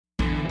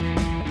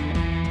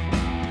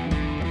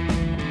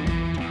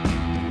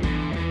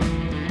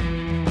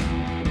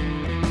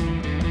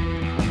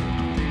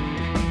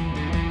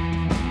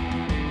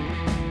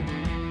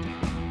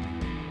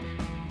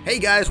Hey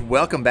guys,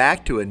 welcome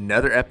back to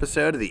another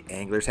episode of the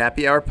Anglers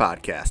Happy Hour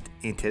podcast.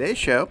 In today's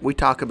show, we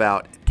talk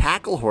about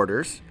tackle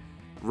hoarders,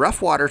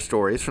 rough water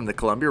stories from the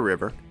Columbia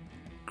River,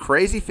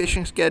 crazy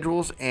fishing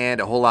schedules,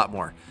 and a whole lot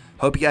more.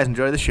 Hope you guys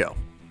enjoy the show.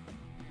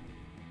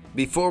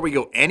 Before we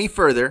go any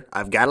further,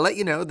 I've got to let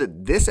you know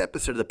that this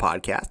episode of the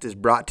podcast is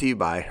brought to you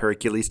by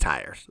Hercules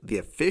Tires, the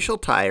official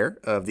tire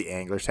of the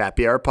Anglers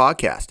Happy Hour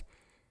podcast.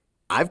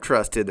 I've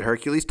trusted the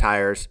Hercules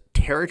Tires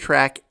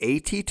TerraTrack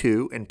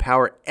AT2 and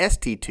Power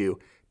ST2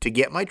 to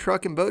get my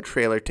truck and boat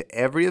trailer to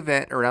every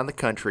event around the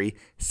country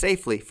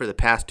safely for the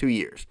past 2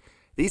 years.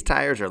 These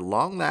tires are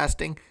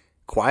long-lasting,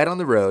 quiet on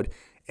the road,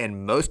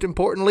 and most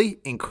importantly,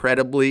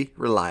 incredibly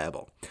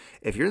reliable.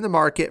 If you're in the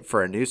market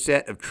for a new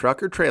set of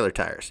truck or trailer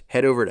tires,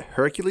 head over to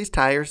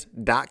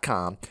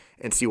HerculesTires.com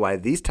and see why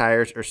these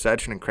tires are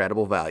such an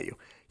incredible value.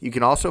 You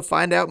can also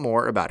find out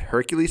more about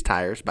Hercules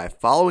Tires by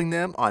following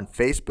them on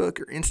Facebook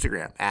or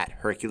Instagram at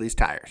Hercules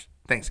Tires.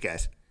 Thanks,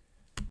 guys.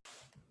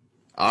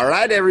 All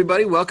right,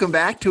 everybody, welcome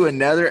back to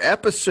another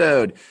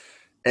episode.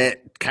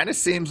 It kind of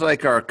seems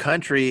like our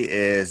country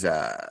is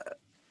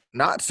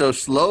not so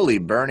slowly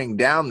burning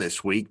down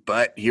this week,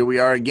 but here we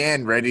are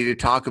again, ready to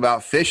talk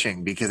about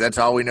fishing because that's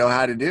all we know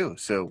how to do.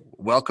 So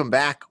welcome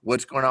back.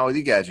 What's going on with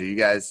you guys? Are you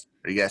guys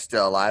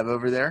still alive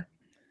over there?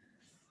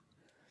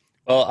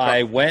 Well, I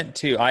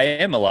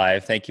am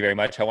alive. Thank you very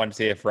much. I wanted to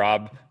see if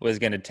Rob was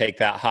going to take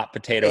that hot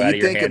potato out of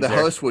your hands. You'd think the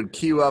host would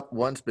queue up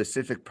one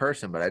specific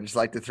person, but I just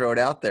like to throw it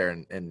out there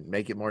and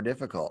make it more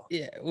difficult.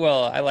 Yeah,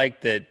 well, I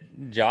like that,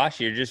 Josh,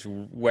 you're just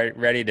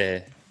ready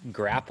to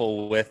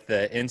grapple with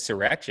the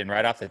insurrection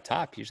right off the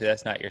top. Usually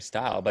that's not your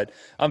style, but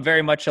I'm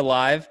very much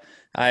alive.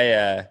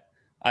 I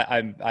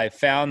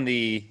found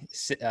the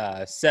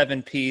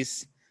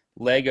 7-piece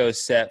Lego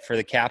set for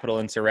the Capitol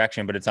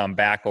insurrection, but it's on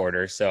back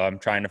order, so I'm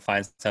trying to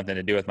find something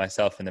to do with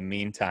myself in the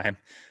meantime.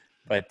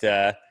 But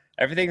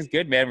everything's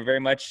good, man. We're very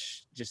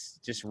much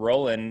just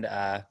rolling.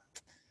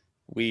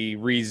 We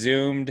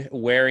resumed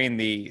wearing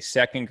the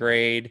second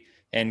grade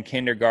and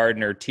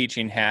kindergartner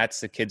teaching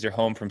hats. The kids are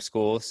home from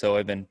school, so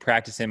I've been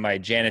practicing my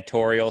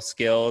janitorial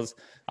skills.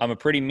 I'm a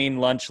pretty mean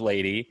lunch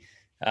lady.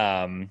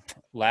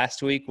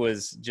 Last week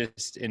was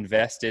just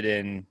invested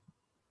in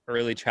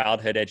early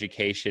childhood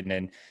education,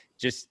 and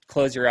just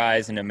close your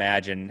eyes and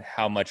imagine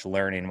how much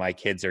learning my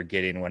kids are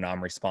getting when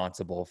I'm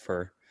responsible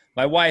for.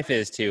 My wife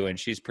is too, and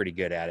she's pretty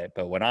good at it.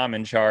 But when I'm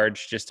in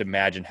charge, just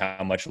imagine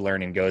how much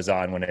learning goes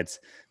on when it's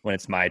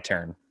my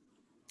turn.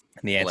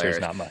 And the answer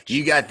is not much.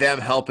 You got them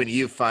helping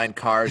you find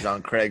cars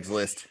on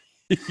Craigslist.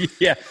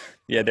 Yeah,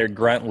 they're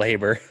grunt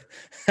labor.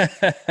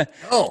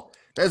 Oh,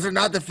 those are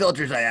not the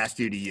filters I asked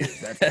you to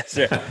use. That's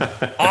right.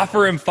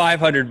 Offer him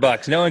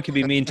 $500. No one can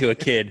be mean to a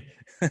kid.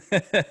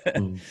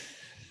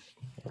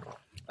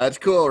 That's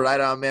cool.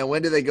 Right on, man.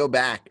 When do they go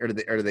back?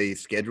 Are they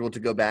scheduled to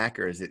go back,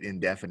 or is it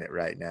indefinite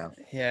right now?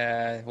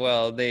 Yeah,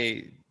 well,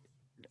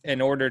 in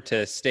order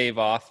to stave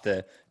off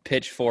the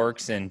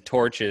pitchforks and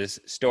torches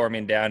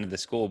storming down to the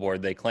school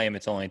board, they claim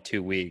it's only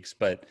 2 weeks.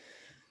 But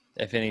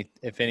if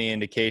any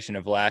indication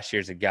of last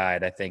year's a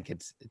guide, I think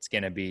it's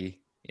going to be,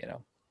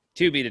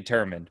 to be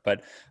determined.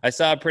 But I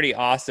saw a pretty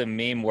awesome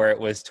meme where it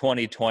was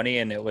 2020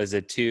 and it was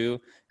a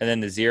 2, and then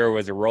the 0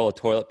 was a roll of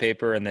toilet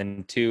paper, and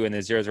then 2 and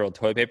the 0 is a roll of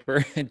toilet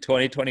paper. And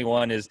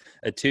 2021 is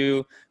a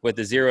 2 with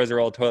the 0 as a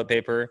roll of toilet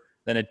paper,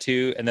 then a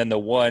 2, and then the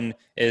 1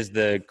 is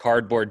the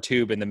cardboard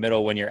tube in the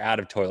middle when you're out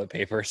of toilet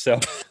paper. So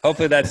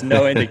hopefully that's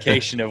no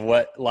indication of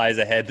what lies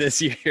ahead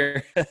this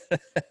year.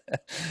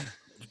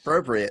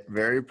 Appropriate,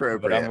 very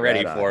appropriate. But I'm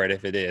ready for it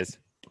if it is.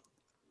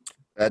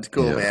 That's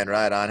cool, man.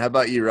 Right on. How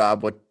about you,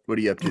 Rob? What are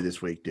you up to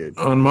this week, dude?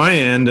 On my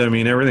end, I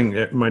mean,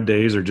 everything, my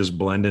days are just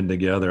blending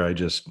together.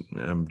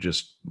 I'm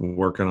just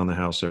working on the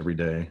house every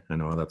day. I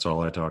know that's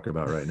all I talk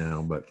about right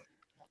now, but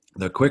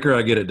the quicker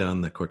I get it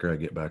done, the quicker I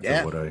get back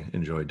to what I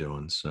enjoy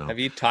doing. So, have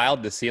you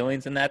tiled the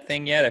ceilings in that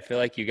thing yet? I feel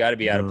like you got to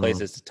be out of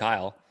places to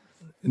tile.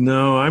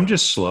 No, I'm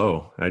just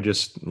slow. I'm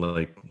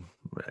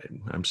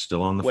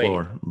still on the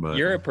floor. But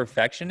you're a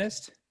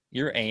perfectionist?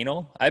 You're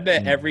anal? I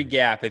bet every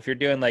gap, if you're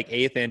doing like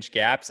 1/8-inch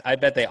gaps, I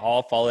bet they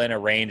all fall in a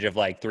range of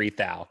like 3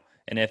 thou.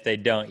 And if they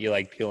don't, you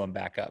like peel them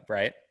back up,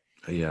 right?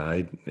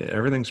 Yeah,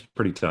 everything's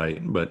pretty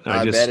tight, but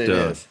I bet it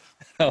is.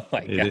 Oh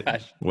my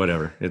gosh.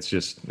 Whatever. It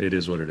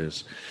is what it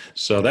is.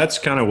 So that's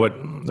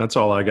that's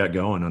all I got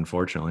going,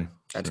 unfortunately.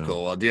 That's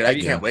cool. Well, dude, I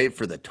can't wait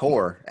for the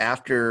tour.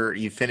 After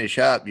you finish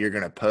up, you're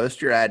going to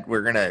post your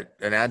we're going to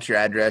announce your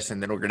address,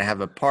 and then we're going to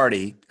have a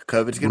party.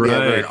 COVID's going to be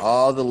over, and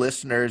all the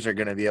listeners are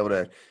going to be able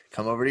to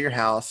come over to your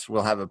house.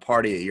 We'll have a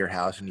party at your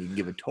house, and you can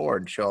give a tour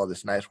and show all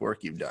this nice work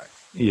you've done.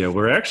 Yeah,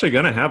 we're actually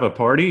going to have a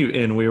party,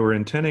 and we were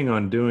intending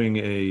on doing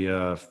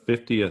a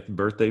 50th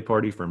birthday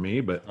party for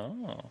me, but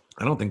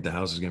I don't think the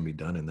house is going to be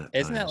done in that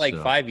Isn't time, that like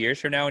 5 years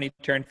from now when you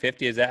turn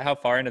 50? Is that how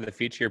far into the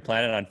future you're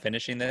planning on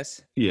finishing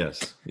this?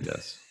 Yes.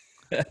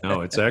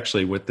 No, it's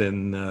actually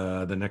within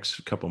the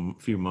next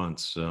few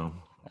months. So.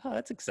 Oh,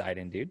 that's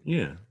exciting, dude.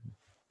 Yeah.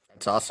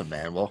 That's awesome,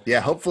 man. Well, yeah,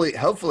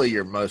 hopefully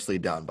you're mostly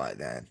done by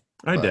then.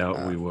 I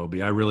doubt we will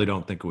be. I really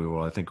don't think we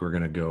will. I think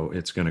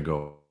it's going to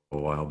go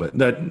while. But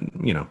that,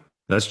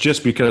 that's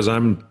just because I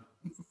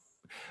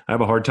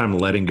have a hard time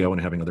letting go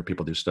and having other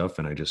people do stuff,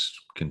 and I just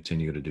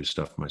continue to do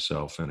stuff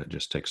myself, and it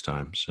just takes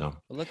time. So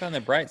Look on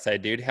the bright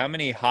side, dude. How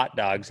many hot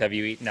dogs have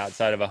you eaten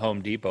outside of a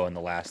Home Depot in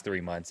the last 3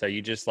 months? Are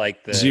you just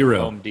like the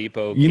 0. Home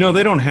Depot?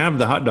 They don't have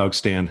the hot dog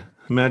stand.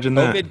 Imagine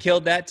that. COVID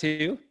killed that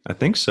too? I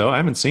think so. I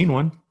haven't seen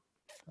one.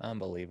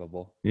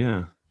 Unbelievable.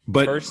 Yeah.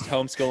 But first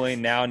homeschooling,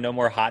 now no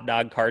more hot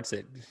dog carts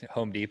at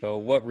Home Depot.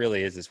 What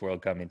really is this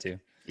world coming to?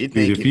 You'd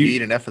think if you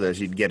eat enough of those,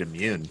 you'd get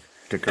immune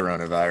to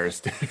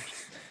coronavirus.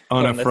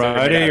 On a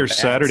Friday or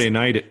Saturday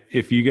night,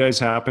 if you guys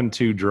happen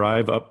to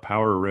drive up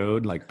Power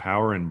Road, like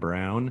Power and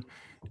Brown,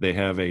 they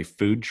have a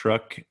food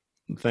truck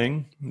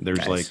thing.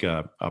 There's like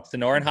a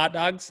Sonoran hot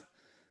dogs.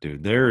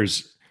 Dude,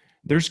 there's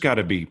got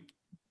to be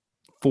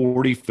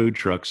 40 food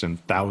trucks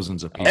and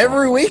thousands of people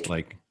every week.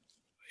 Like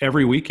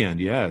every weekend,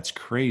 yeah, it's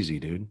crazy,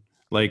 dude.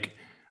 Like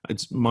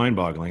it's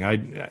mind-boggling.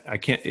 I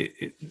can't.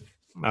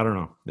 I don't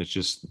know.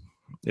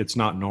 It's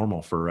not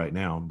normal for right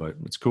now, but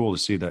it's cool to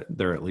see that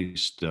they're at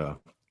least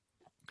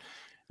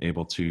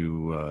able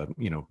to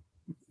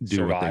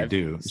do what they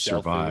do,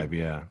 survive.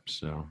 Yeah.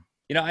 So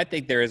I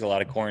think there is a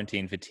lot of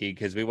quarantine fatigue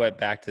because we went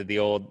back to the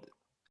old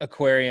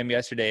aquarium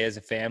yesterday as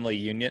a family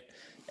unit,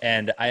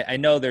 and I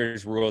know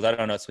there's rules. I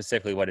don't know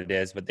specifically what it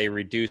is, but they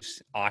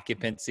reduce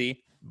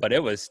occupancy. But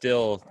it was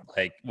still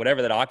like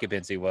whatever that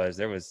occupancy was.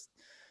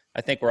 I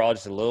think we're all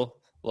just a little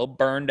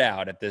burned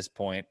out at this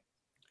point.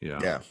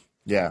 Yeah.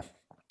 Josh,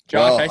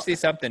 well, I see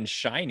something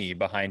shiny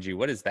behind you.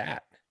 What is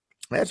that?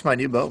 That's my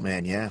new boat,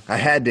 man. Yeah, I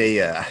had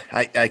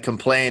I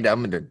complained.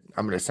 I'm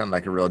gonna sound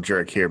like a real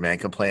jerk here, man.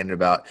 Complaining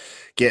about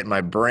getting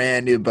my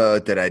brand new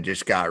boat that I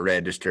just got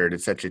registered.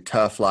 It's such a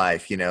tough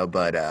life,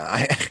 But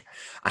I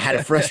had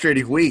a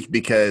frustrating week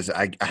because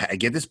I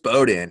get this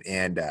boat in,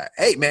 and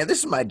hey, man, this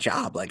is my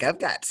job. Like I've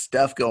got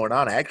stuff going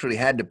on. I actually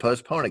had to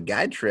postpone a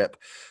guide trip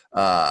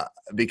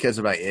because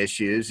of my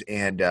issues,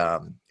 and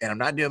I'm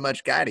not doing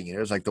much guiding. It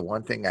was like the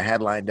one thing I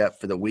had lined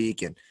up for the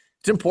week, and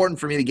it's important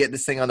for me to get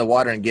this thing on the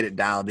water and get it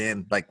dialed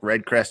in. Like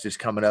Red Crest is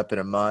coming up in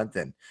a month,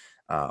 and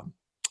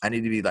I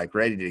need to be like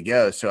ready to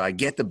go. So I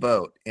get the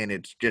boat, and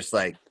it's just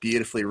like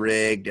beautifully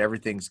rigged.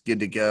 Everything's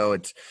good to go.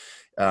 It's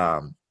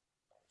I'm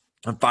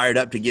fired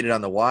up to get it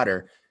on the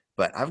water,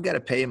 but I've got to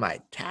pay my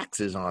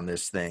taxes on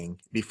this thing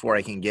before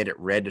I can get it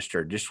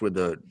registered, just with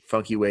the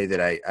funky way that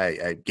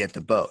I get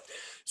the boat.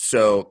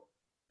 So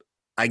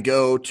I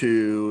go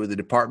to the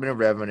Department of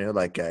Revenue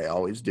like I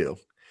always do,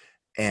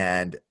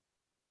 and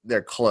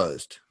they're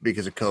closed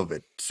because of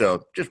COVID.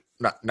 So just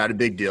not a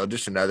big deal,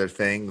 just another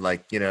thing.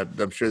 Like,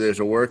 I'm sure there's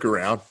a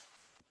workaround.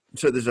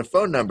 So there's a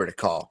phone number to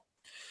call.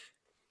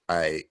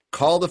 I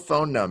call the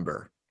phone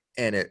number,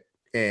 and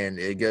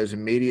it goes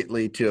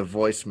immediately to a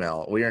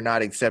voicemail. We are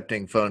not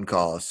accepting phone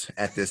calls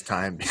at this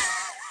time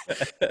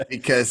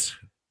because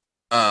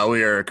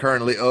we are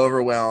currently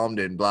overwhelmed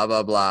and blah,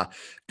 blah, blah.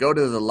 Go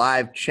to the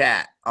live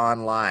chat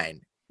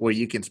online where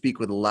you can speak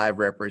with a live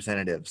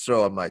representative.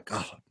 So I'm like,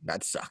 oh,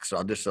 that sucks. So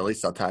at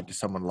least I'll talk to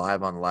someone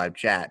live on live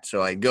chat.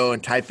 So I go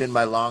and type in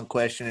my long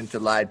question into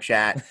live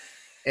chat,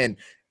 and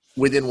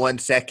within 1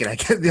 second, I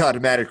get the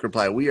automatic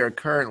reply. We are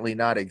currently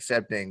not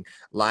accepting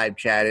live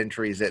chat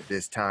entries at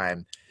this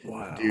time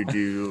due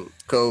to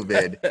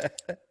COVID.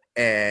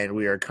 And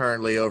we are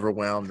currently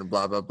overwhelmed and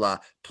blah, blah, blah.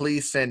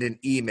 Please send an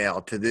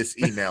email to this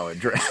email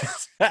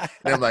address. And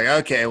I'm like,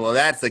 okay, well,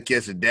 that's the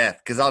kiss of death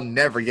because I'll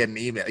never get an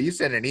email. You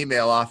send an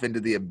email off into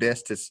the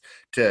abyss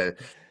to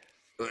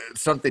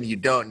something you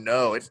don't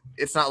know.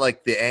 It's not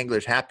like the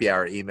Anglers Happy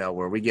Hour email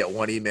where we get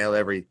one email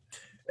every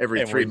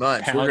 3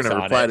 months. We're going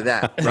to reply to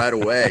that right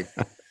away.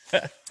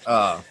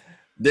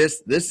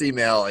 This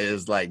email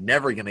is like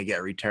never going to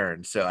get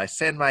returned. So I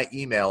send my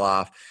email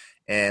off,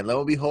 and lo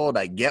and behold,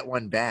 I get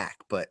one back.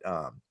 But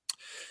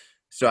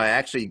so I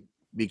actually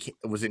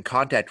was in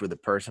contact with the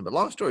person. But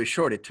long story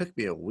short, it took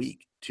me a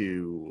week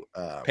to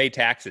pay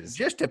taxes.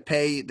 Just to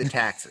pay the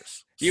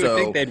taxes. You would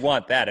think they'd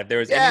want that. If there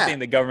was anything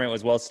the government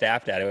was well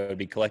staffed at, it would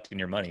be collecting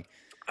your money.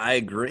 I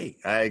agree,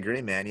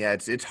 man. Yeah,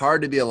 it's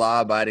hard to be a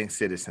law-abiding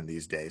citizen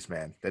these days,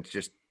 man. That's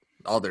just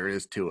all there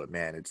is to it,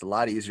 man. It's a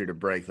lot easier to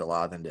break the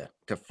law than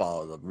to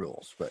follow the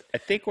rules. But I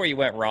think where you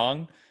went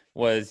wrong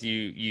was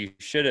you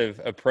should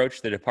have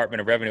approached the Department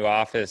of Revenue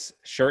office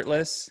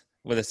shirtless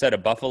with a set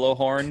of buffalo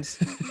horns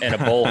and a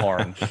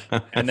bullhorn,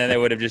 and then they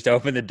would have just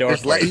opened the door.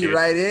 Just let you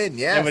right in,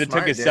 yeah. They would have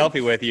took a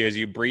selfie with you as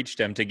you breached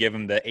him to give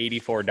him the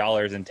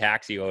 $84 in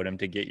tax you owed him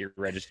to get your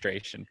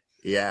registration.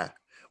 Yeah.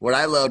 What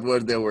I loved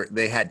was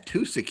they had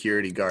 2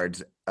 security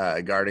guards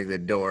guarding the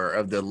door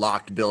of the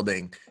locked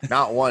building,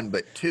 not one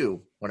but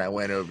 2. When I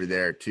went over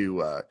there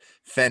to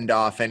fend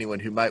off anyone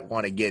who might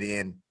want to get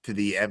in to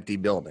the empty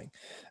building.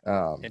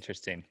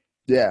 Interesting.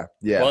 Yeah.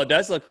 Well, it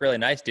does look really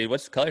nice, dude.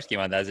 What's the color scheme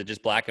on that? Is it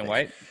just black and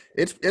white?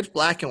 It's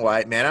black and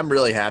white, man. I'm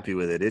really happy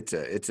with it.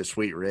 It's a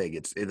sweet rig.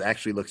 It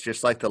actually looks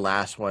just like the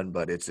last one,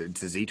 but it's a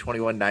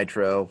Z21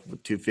 Nitro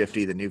with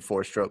 250, the new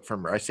 4-stroke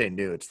from. I say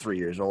new, it's 3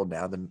 years old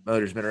now. The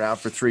motor's been around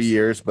for 3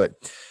 years, but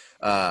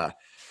I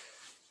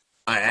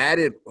I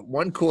added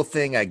one cool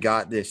thing I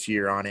got this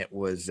year on it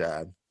was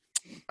I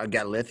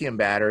got lithium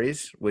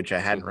batteries, which I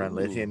hadn't run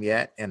lithium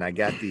yet, and I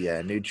got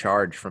the new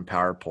charge from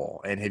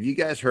PowerPole. And have you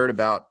guys heard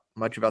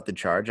much about the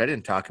charge? I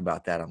didn't talk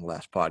about that on the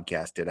last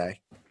podcast, did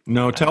I?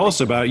 No, tell us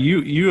about it.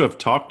 You have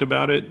talked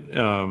about it,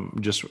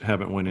 just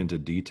haven't went into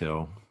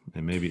detail,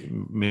 and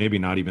maybe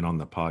not even on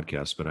the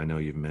podcast, but I know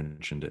you've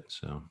mentioned it.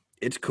 So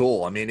it's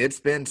cool. I mean, it's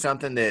been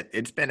something that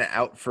it's been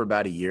out for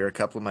about a year. A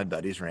couple of my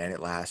buddies ran it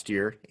last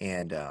year,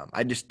 and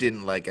I just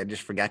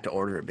forgot to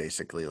order it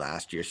basically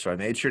last year. So I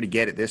made sure to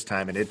get it this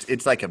time, and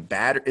it's like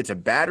it's a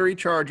battery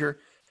charger,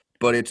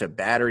 but it's a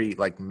battery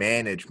like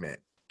management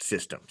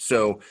system.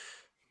 So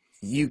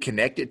you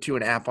connect it to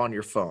an app on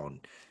your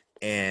phone,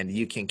 and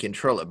you can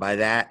control it by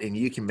that, and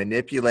you can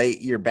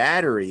manipulate your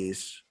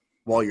batteries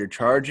while you're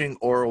charging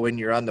or when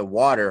you're on the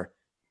water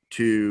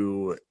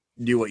to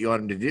do what you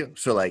want them to do.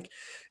 So like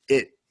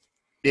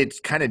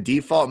it's kind of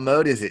default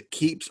mode is it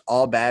keeps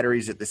all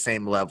batteries at the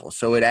same level.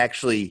 So it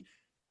actually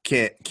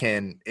can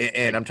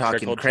and I'm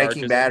talking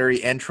cranking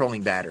battery and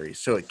trolling batteries.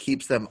 So it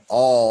keeps them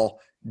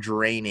all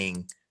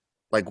draining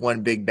like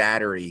one big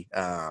battery.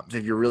 So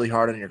if you're really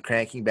hard on your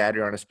cranking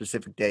battery on a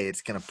specific day,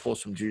 it's going to pull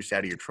some juice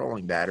out of your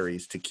trolling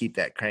batteries to keep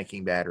that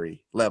cranking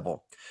battery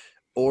level,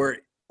 or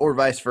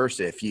vice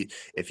versa.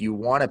 If you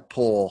want to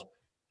pull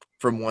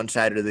from one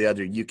side or the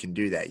other, you can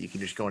do that. You can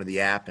just go into the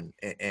app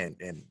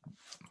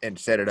and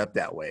set it up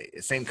that way.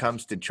 The same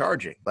comes to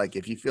charging. Like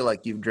if you feel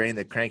like you've drained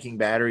the cranking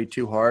battery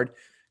too hard,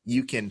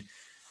 you can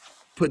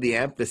put the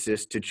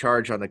emphasis to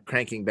charge on the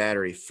cranking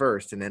battery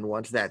first, and then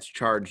once that's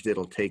charged,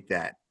 it'll take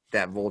that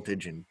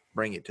voltage and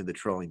bring it to the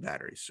trolling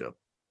battery. So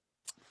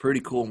pretty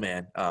cool,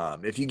 man.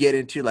 If you get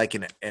into like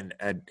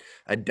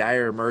a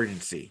dire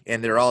emergency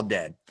and they're all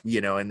dead,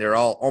 and they're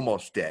all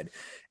almost dead,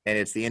 and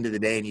it's the end of the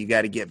day and you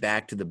got to get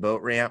back to the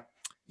boat ramp,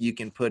 you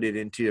can put it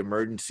into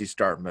emergency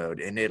start mode,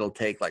 and it'll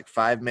take like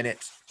 5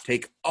 minutes,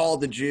 take all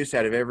the juice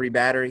out of every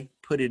battery,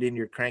 put it in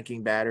your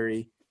cranking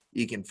battery.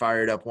 You can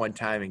fire it up one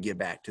time and get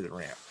back to the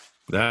ramp.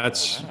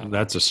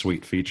 That's a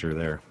sweet feature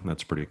there.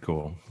 That's pretty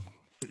cool.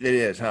 It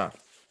is, huh?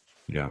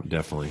 Yeah,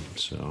 definitely.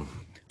 So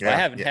I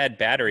haven't had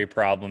battery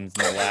problems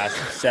in the last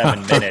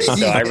 7 minutes,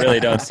 so I really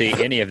don't see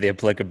any of the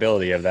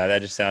applicability of that.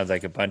 That just sounds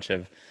like a bunch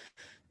of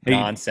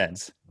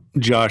nonsense.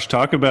 Josh,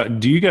 talk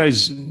about, do you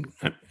guys,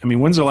 I mean,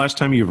 when's the last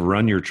time you've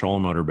run your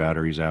trolling motor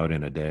batteries out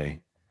in a day?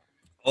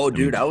 Oh,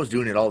 dude, I was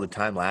doing it all the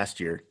time last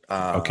year.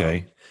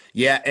 Okay.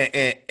 Yeah,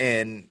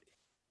 and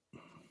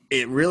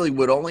it really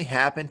would only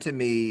happen to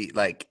me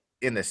like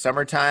in the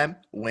summertime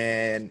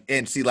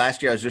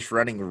last year I was just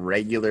running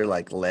regular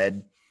like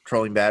lead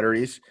trolling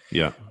batteries.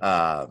 Yeah.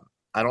 I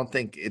don't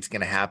think it's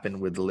going to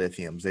happen with the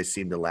lithiums. They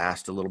seem to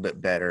last a little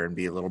bit better and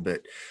be a little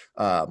bit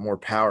more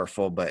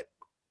powerful, but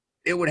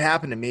it would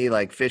happen to me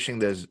like fishing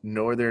those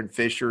northern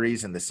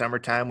fisheries in the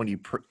summertime when you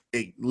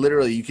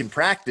can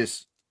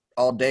practice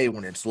all day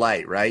when it's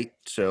light, right?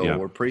 So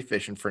we're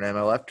pre-fishing for an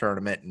MLF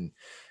tournament, and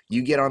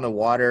you get on the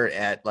water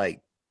at like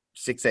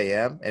 6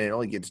 a.m. and it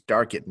only gets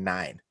dark at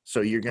 9.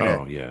 So you're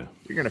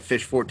gonna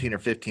fish 14 or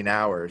 15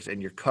 hours,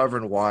 and you're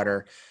covering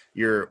water.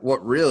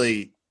 What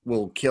really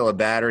will kill a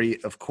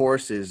battery, of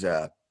course, is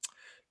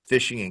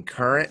fishing in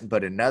current.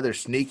 But another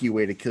sneaky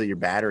way to kill your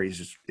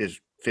batteries is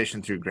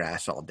fishing through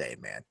grass all day,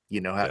 man. You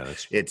know how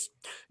it's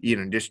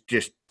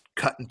just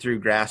cutting through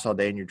grass all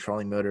day in your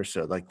trolling motor.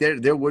 So like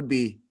there would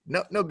be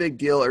no big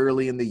deal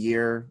early in the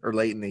year or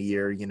late in the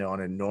year,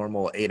 on a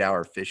normal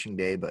 8-hour fishing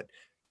day, but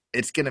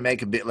it's going to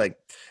make a bit like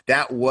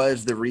that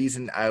was the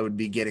reason I would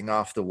be getting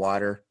off the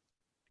water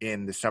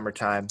in the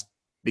summertime,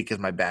 because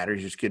my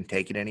batteries just couldn't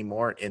take it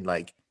anymore. And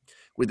like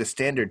with the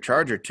standard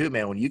charger too,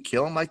 man, when you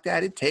kill them like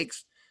that, it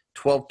takes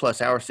 12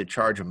 plus hours to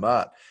charge them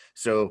up.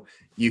 So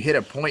you hit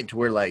a point to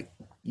where like,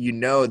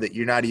 that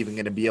you're not even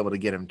going to be able to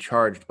get them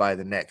charged by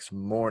the next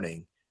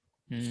morning.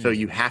 So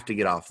you have to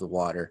get off the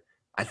water.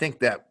 I think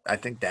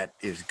that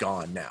is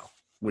gone now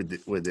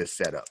with this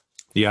setup.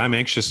 Yeah, I'm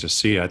anxious to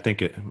see. I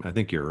think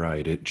you're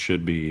right. It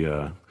should be.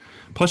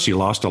 Plus, you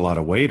lost a lot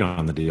of weight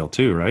on the deal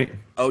too, right?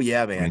 Oh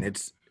yeah, man.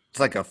 It's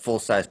like a full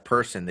size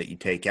person that you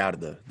take out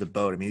of the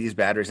boat. I mean, these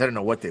batteries, I don't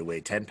know what they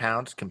weigh, 10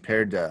 pounds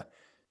compared to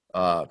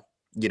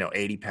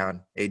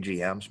 80-pound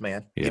AGMs,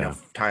 man. Yeah.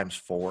 Times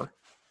 4.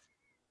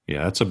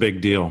 Yeah, that's a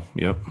big deal.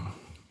 Yep.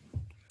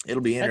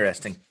 It'll be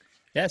interesting.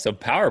 Yeah, so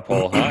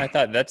PowerPole, huh? I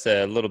thought that's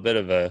a little bit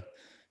of a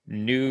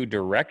new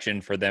direction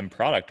for them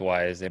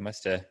product-wise. They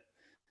must have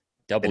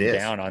doubled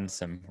down on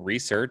some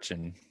research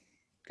and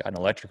got an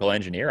electrical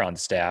engineer on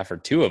staff, or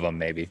 2 of them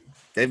maybe.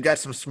 They've got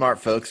some smart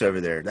folks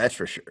over there. That's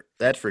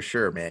for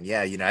sure, man.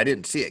 Yeah, I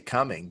didn't see it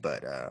coming,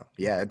 but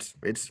yeah,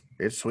 it's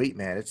sweet,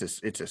 man.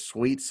 It's a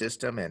sweet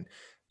system, and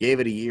gave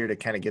it a year to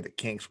kind of get the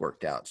kinks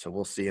worked out. So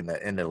we'll see. And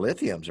the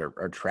lithiums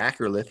are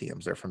tracker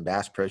lithiums. They're from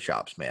Bass Pro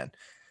Shops, man.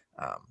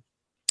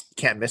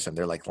 Can't miss them.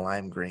 They're like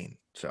lime green.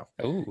 So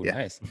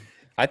nice.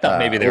 I thought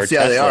maybe they were. See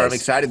how they are. I'm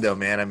excited though,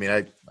 man. I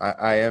mean,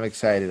 I am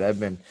excited.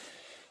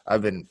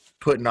 I've been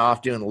putting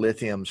off doing the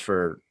lithiums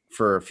for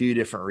for a few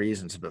different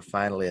reasons, but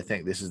finally I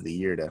think this is the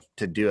year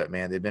to do it,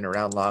 man. They've been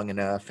around long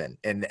enough,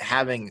 and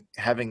having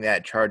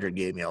that charger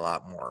gave me a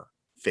lot more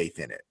faith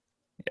in it.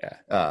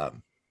 Yeah.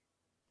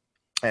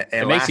 And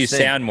it makes you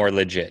sound more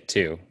legit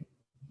too.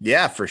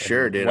 Yeah, for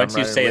sure, dude. Once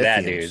you say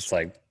that, dude, it's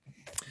like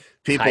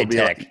people high be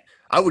tech. like,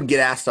 I would get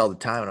asked all the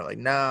time, and I'm like,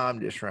 no, I'm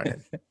just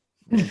running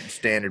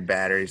standard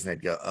batteries, and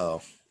they'd go,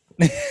 oh.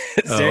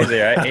 Seriously,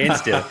 right?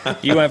 Instant.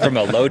 You went from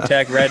a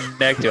low-tech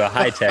redneck to a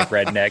high-tech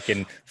redneck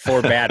in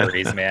 4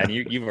 batteries, man.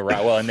 You've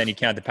arrived. Well, and then you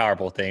count the power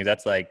pole things.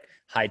 That's like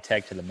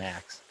high-tech to the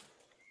max.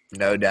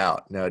 No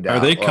doubt. Are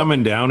they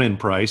coming down in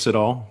price at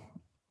all?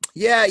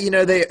 Yeah,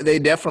 they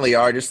definitely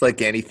are. Just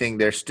like anything,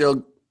 they're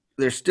still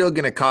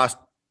going to cost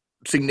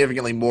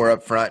significantly more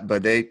up front,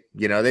 but they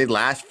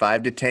last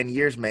 5 to 10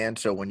 years, man.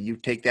 So when you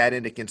take that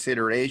into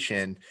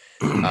consideration,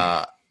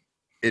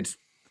 it's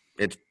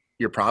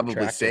you're probably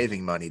attractive.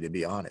 Saving money, to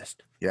be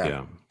honest.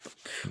 Yeah.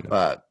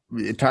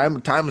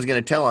 Time was going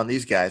to tell on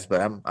these guys,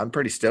 but I'm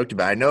pretty stoked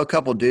about it. I know a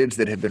couple dudes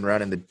that have been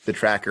running the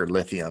Tracker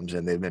lithiums,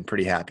 and they've been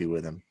pretty happy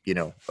with them,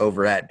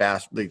 over at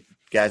Bass, the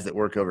guys that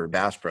work over at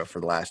Bass Pro for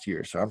the last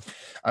year. So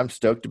I'm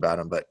stoked about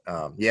them, but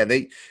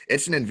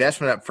it's an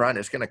investment up front.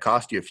 It's going to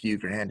cost you a few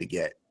grand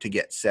to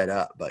get set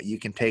up, but you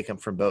can take them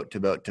from boat to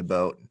boat to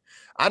boat.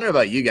 I don't know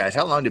about you guys.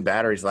 How long do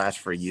batteries last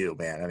for you,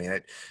 man? I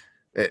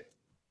mean,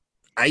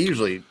 I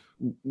usually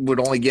would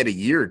only get a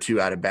year or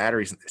 2 out of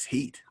batteries in this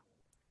heat.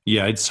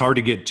 Yeah, it's hard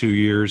to get 2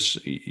 years.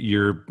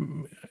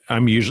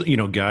 I'm usually,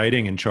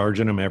 guiding and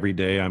charging them every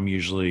day. I'm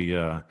usually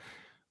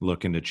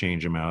looking to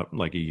change them out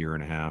like a year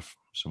and a half,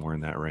 somewhere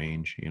in that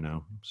range,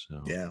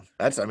 So yeah,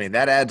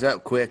 that adds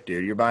up quick,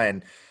 dude. You're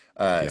buying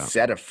a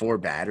set of 4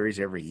 batteries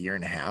every year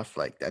and a half.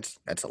 Like that's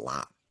a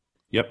lot.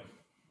 Yep.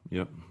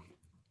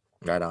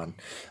 Right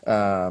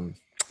on.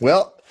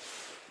 Well,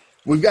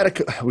 we've got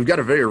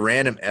a very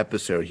random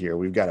episode here.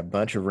 We've got a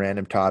bunch of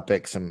random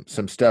topics,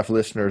 some stuff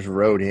listeners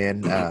wrote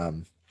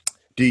in.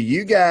 Do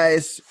you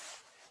guys?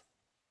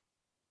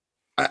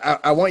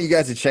 I want you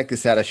guys to check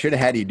this out. I should have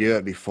had you do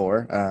it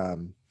before,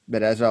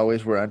 but as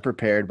always, we're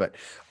unprepared. But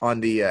on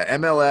the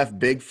MLF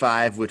Big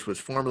Five, which was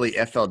formerly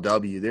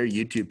FLW, their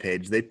YouTube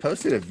page, they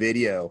posted a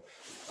video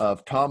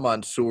of Tom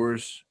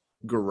Mansour's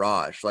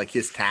garage, like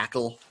his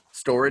tackle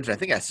storage. I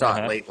think I saw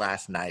it late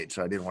last night,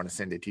 so I didn't want to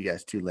send it to you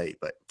guys too late.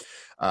 But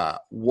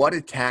what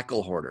a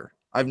tackle hoarder!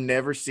 I've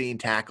never seen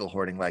tackle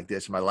hoarding like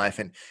this in my life,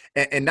 and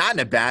not in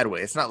a bad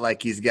way. It's not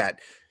like he's got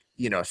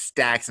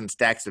stacks and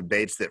stacks of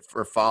baits that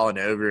are falling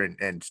over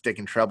and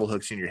sticking treble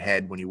hooks in your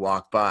head when you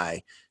walk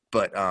by.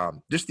 But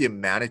just the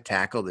amount of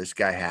tackle this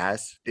guy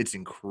has, it's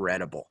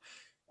incredible.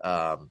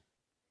 Do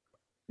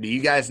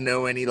you guys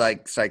know any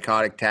like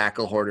psychotic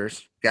tackle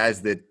hoarders,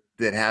 guys that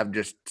have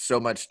just so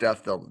much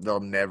stuff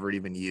they'll never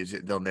even use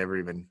it? They'll never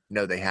even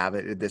know they have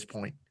it at this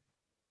point.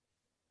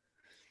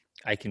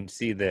 I can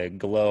see the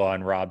glow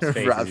on Rob's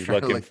face as he's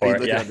looking at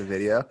the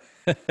video.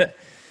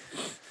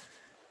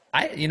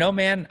 I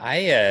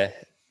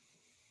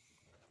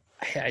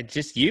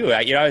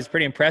was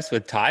pretty impressed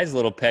with Ty's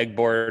little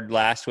pegboard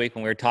last week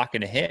when we were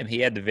talking to him. He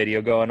had the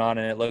video going on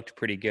and it looked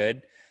pretty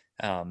good.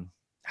 I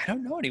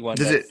don't know anyone.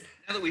 Now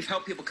that we've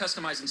helped people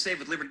customize and save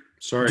with Liberty.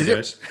 Sorry,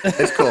 guys.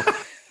 That's cool.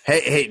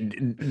 Hey,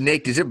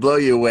 Nick, does it blow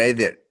you away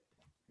that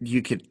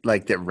you could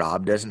that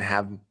Rob doesn't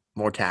have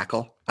more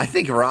tackle? I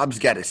think Rob's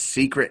got a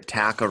secret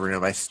tackle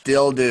room. I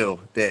still do.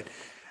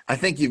 I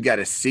think you've got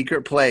a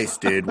secret place,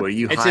 dude, where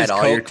you hide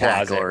all your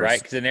tackles, right?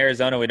 Because in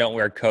Arizona we don't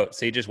wear coats,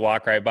 so you just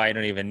walk right by, you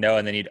don't even know,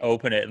 and then you'd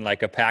open it and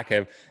like a pack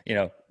of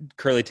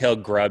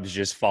curly-tailed grubs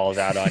just falls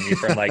out on you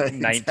from like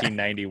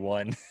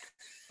 1991.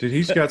 Dude,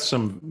 he's got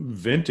some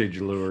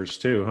vintage lures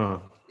too, huh?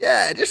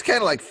 Yeah, just kind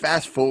of like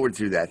fast forward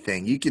through that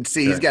thing. You can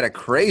see he's got a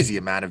crazy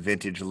amount of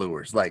vintage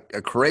lures, like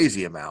a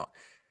crazy amount.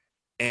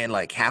 And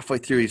like halfway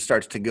through, he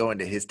starts to go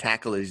into his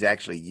tackle that he's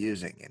actually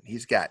using, and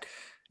he's got,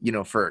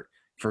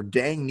 for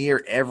dang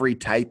near every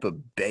type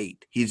of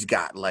bait, he's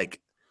got like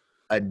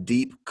a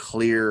deep,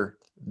 clear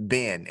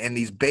bin. And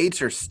these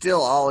baits are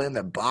still all in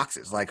the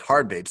boxes, like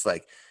hard baits,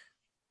 like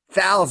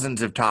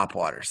thousands of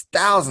topwaters,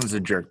 thousands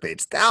of jerk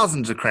baits,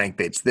 thousands of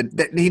crankbaits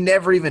that he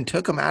never even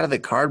took them out of the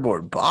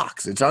cardboard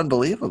box. It's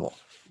unbelievable.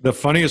 The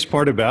funniest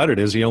part about it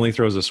is he only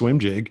throws a swim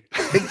jig.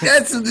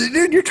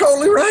 Dude, you're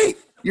totally right.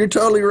 You're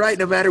totally right.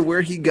 No matter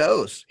where he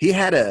goes,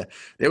 there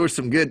was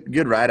some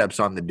good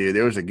write-ups on the dude.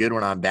 There was a good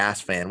one on Bass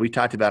Fan. We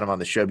talked about him on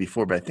the show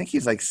before, but I think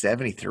he's like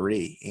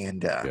 73,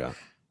 and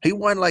he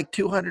won like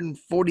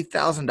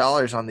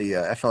 $240,000 on the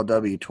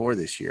FLW tour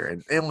this year,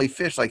 and they only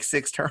fished like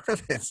 6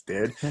 tournaments,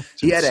 dude.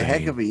 He had a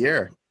heck of a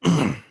year.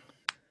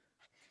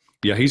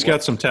 Yeah, he's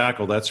got some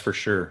tackle, that's for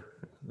sure.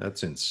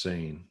 That's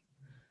insane.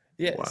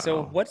 Yeah. Wow.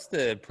 So what's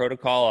the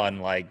protocol on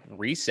like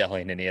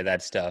reselling any of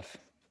that stuff?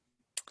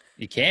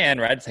 You can,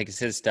 right? It's like it's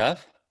his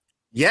stuff.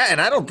 Yeah, and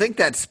I don't think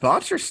that's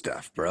sponsor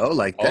stuff, bro.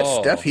 Like that's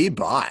stuff he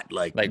bought.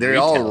 Like they're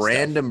all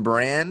random stuff.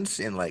 Brands,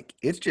 and like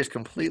it's just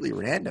completely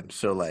random.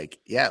 So like,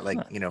 yeah, like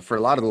for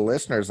a lot of the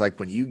listeners, like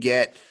when you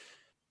get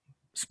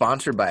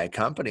sponsored by a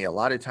company, a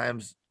lot of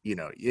times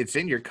it's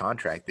in your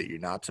contract that you're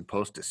not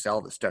supposed to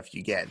sell the stuff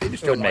you get. They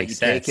just It don't would want make you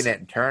sense. taking it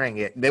and turning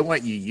it. They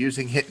want you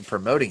using it and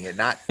promoting it,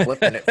 not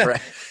flipping it for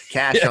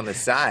cash on the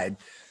side.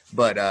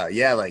 But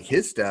like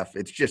his stuff,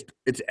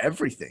 it's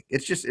everything.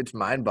 It's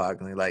mind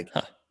boggling. Like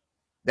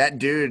that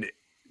dude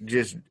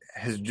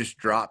has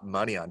dropped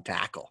money on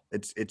tackle.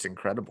 It's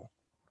incredible.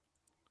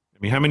 I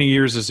mean, how many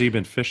years has he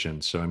been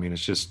fishing? So, I mean,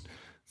 it's just,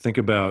 think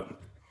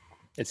about.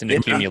 It's an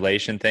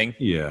accumulation thing.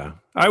 Yeah.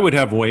 I would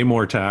have way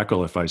more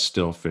tackle if I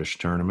still fish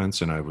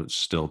tournaments and I was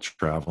still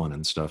traveling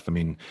and stuff. I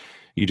mean,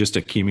 you just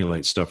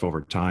accumulate stuff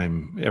over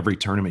time. Every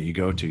tournament you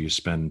go to, you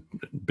spend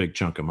a big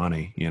chunk of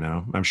money,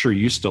 I'm sure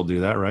you still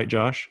do that, right,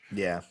 Josh?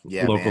 Yeah.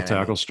 Local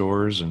tackle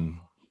stores and.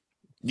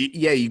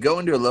 You go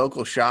into a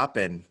local shop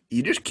and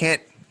you just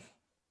can't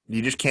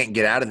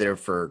get out of there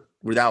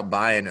without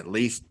buying at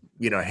least,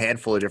 a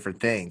handful of different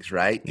things.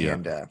 Right.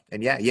 Yeah.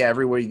 And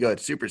everywhere you go,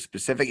 it's super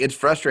specific. It's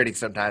frustrating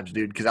sometimes,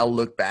 dude, because I'll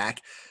look back,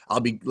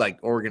 I'll be like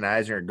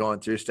organizing or going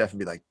through stuff and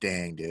be like,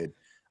 dang, dude,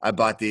 I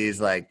bought these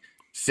like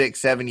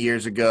 6-7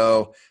 years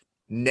ago,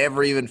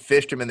 never even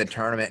fished them in the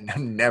tournament, and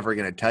I'm never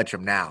going to touch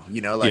them now.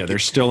 They're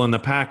still in the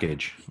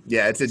package.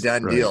 Yeah. It's a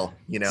done deal.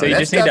 So you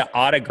just need to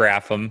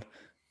autograph them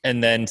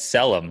and then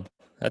sell them.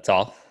 That's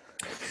all.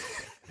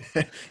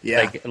 Yeah.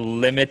 Like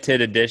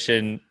limited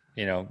edition,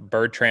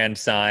 Bertrand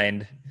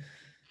signed.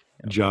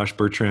 Josh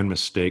Bertrand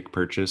mistake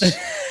purchase.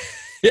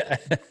 Yeah.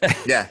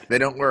 Yeah, they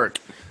don't work.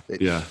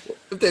 Yeah.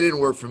 If they didn't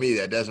work for me,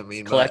 that doesn't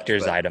mean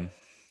Collector's much, item.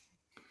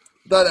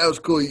 Thought that was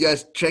cool. You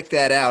guys check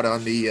that out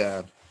on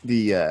the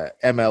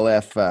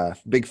MLF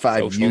Big Five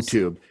Socials.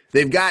 YouTube.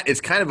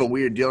 It's kind of a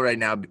weird deal right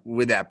now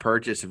with that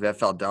purchase of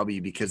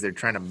FLW because they're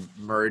trying to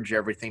merge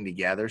everything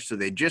together. So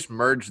they just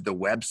merged the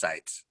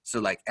websites. So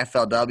like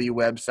FLW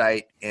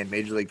website and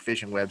Major League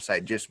Fishing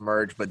website just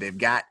merged, but they've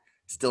got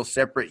still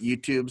separate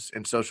YouTubes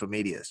and social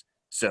medias.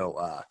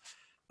 So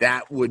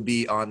that would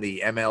be on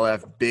the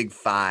MLF Big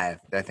Five.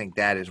 I think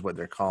that is what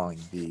they're calling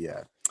the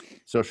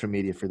social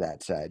media for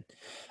that side.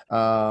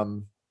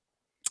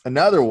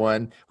 Another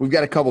one, we've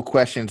got a couple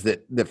questions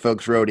that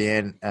folks wrote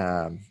in.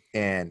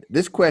 And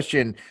this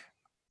question,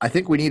 I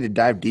think we need to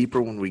dive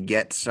deeper when we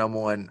get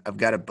someone. I've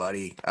got a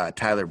buddy,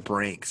 Tyler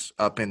Brinks,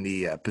 up in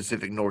the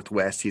Pacific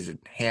Northwest. He's a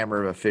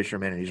hammer of a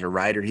fisherman, and he's a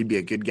writer. He'd be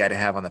a good guy to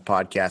have on the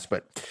podcast.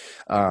 But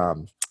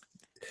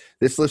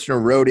this listener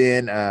wrote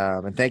in,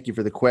 and thank you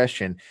for the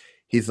question.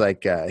 He's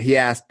like, he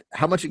asked,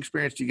 how much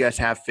experience do you guys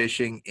have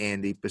fishing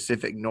in the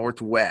Pacific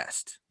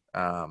Northwest?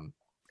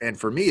 And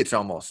for me, it's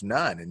almost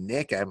none. And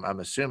Nick, I'm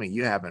assuming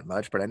you haven't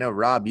much, but I know,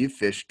 Rob, you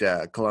fished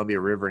Columbia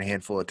River a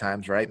handful of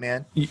times, right,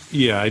 man?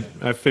 Yeah,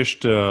 I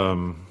fished,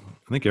 I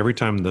think every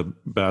time the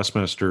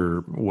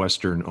Bassmaster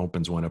Western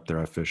Opens went up there,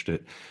 I fished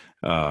it.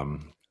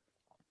 And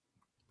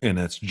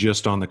that's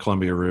just on the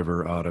Columbia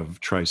River out of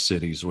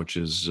Tri-Cities, which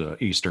is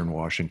eastern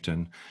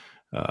Washington.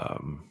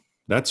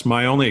 That's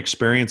my only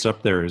experience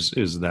up there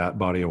is that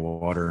body of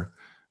water.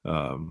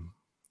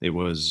 It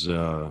was...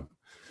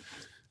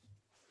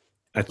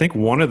 I think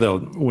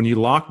when you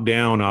lock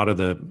down out of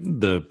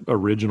the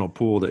original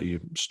pool that you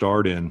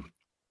start in,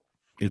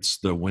 it's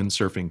the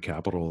windsurfing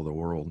capital of the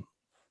world.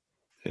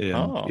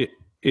 And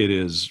it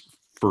is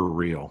for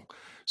real.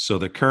 So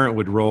the current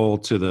would roll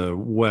to the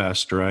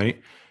west,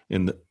 right?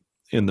 And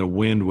the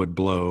wind would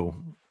blow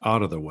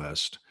out of the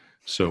west.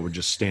 So it would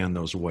just stand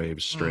those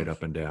waves straight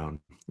up and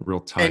down,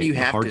 real tight. And you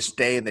have to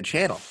stay in the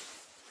channel.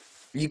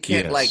 You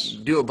can't like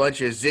do a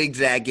bunch of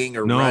zigzagging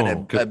or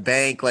run a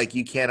bank like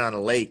you can on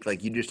a lake.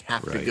 Like you just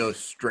have to go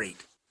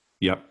straight.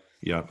 Yep.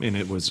 And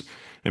it was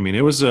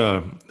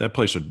that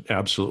place would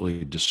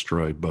absolutely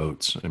destroy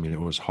boats. I mean,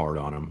 it was hard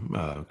on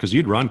them because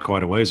you'd run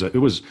quite a ways. It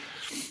was,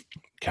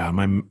 God,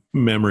 my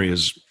memory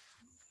is,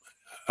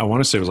 I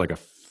want to say it was like a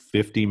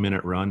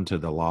 50-minute run to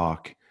the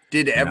lock.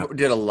 Did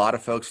a lot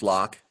of folks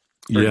lock?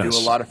 Or yes.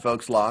 Do a lot of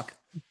folks lock?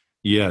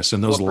 Yes,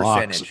 and those what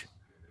locks. Percentage?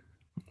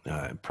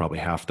 Probably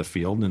half the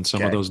field in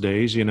some of those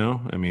days, I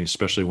mean,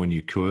 especially when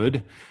you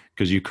could,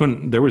 because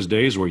there was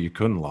days where you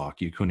couldn't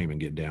lock, you couldn't even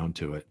get down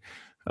to it.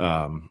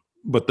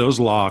 But those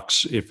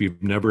locks, if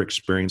you've never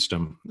experienced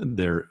them,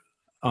 they're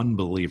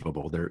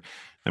unbelievable.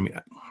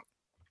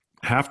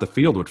 Half the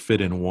field would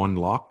fit in one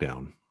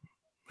lockdown.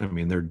 I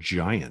mean, they're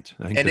giant.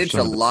 I think and it's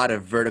a lot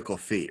of vertical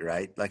feet,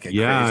 right? Like crazy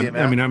amount.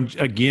 I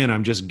mean,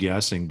 I'm just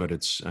guessing, but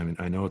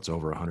I know it's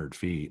over 100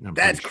 feet.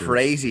 That's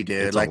crazy,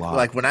 dude.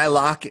 Like when I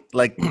lock,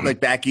 like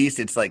back east,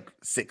 it's like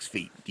 6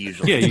 feet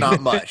usually. Yeah, it's not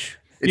much.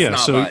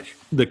 It's not much.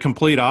 The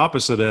complete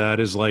opposite of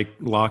that is like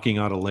locking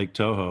out of Lake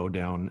Toho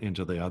down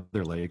into the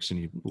other lakes, and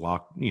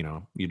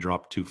you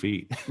drop 2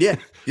 feet. Yeah,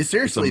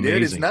 seriously,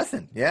 dude, it's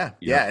nothing. Yeah,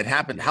 it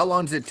happened. How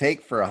long does it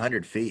take for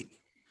 100 feet?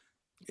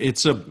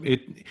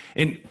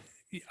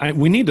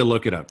 We need to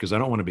look it up because I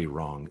don't want to be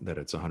wrong that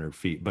it's 100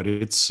 feet, but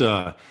it's,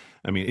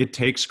 it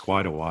takes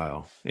quite a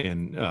while.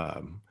 And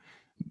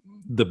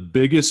the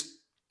biggest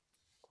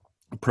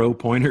pro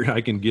pointer I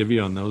can give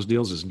you on those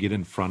deals is get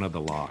in front of the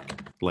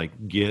lock,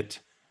 like get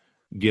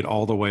get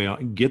all the way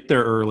on, get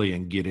there early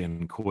and get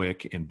in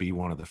quick and be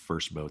one of the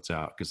first boats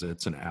out, because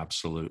it's an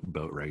absolute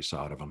boat race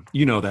out of them.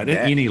 You know that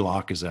Yeah. any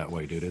lock is that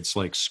way, dude. It's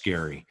like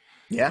scary.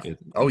 Yeah.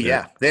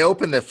 Yeah. They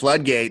open the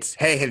floodgates.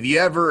 Hey, have you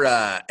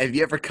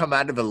ever come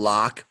out of a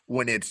lock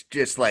when it's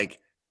just like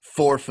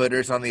 4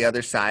 footers on the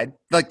other side?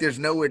 Like there's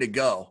nowhere to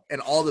go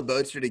and all the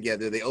boats are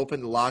together. They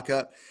open the lock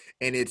up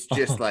and it's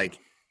just like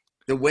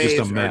the waves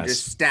are mess.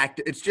 just stacked.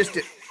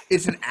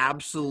 It's an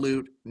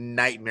absolute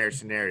nightmare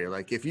scenario.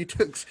 Like if you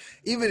took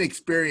even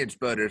experienced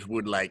boaters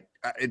would like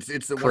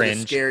it's one of the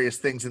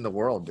scariest things in the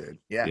world, dude.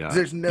 Yeah. 'Cause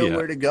there's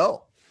nowhere to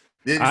go.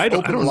 They just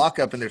open the lock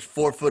up and there's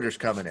 4 footers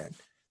coming in.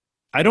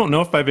 I don't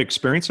know if I've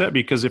experienced that,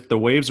 because if the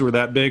waves were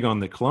that big on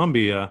the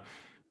Columbia,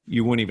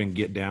 you wouldn't even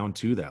get down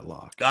to that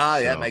lock.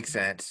 That makes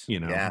sense. You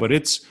know, yeah. but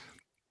it's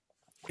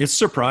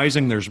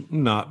surprising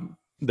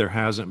there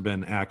hasn't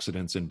been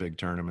accidents in big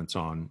tournaments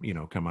on, you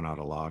know, coming out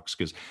of locks.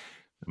 Cause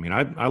I mean,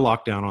 I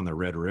locked down on the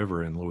Red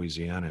River in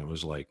Louisiana. It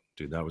was like,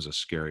 dude, that was the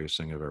scariest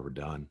thing I've ever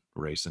done,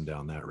 racing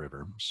down that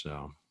river.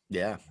 So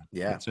yeah.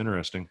 It's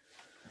interesting.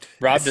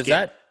 Rob, does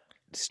that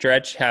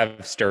stretch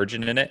have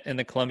sturgeon in it in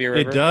the Columbia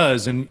River? It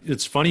does. And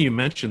it's funny you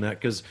mentioned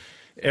that, because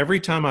every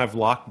time I've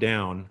locked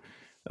down,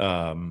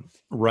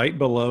 right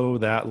below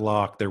that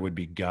lock, there would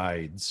be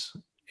guides.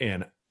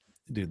 And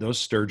dude, those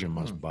sturgeon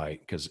must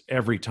bite, because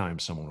every time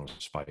someone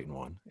was fighting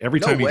one,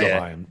 every time you go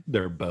by them,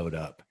 they're bowed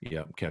up.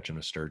 Yep, catching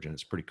a sturgeon.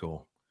 It's pretty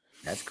cool.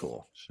 That's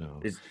cool.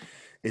 So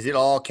is it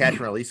all catch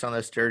and release on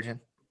those sturgeon?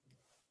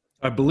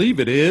 I believe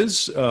it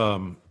is.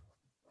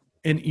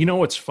 And you know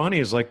what's funny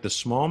is like the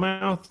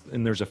smallmouth,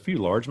 and there's a few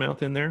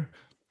largemouth in there.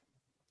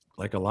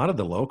 Like a lot of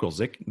the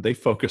locals, they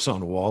focus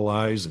on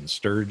walleyes and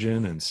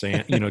sturgeon and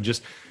sand. You know,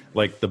 just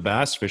like the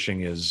bass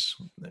fishing is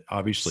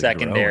obviously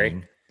secondary,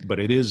 growing, but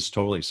it is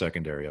totally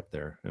secondary up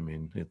there. I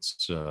mean,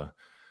 it's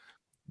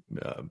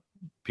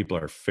people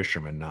are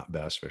fishermen, not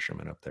bass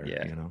fishermen up there.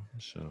 Yeah. You know,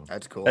 so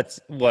that's cool. That's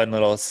one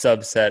little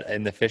subset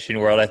in the fishing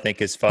world I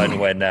think is fun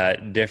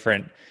when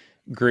different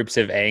groups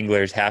of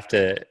anglers have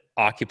to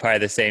occupy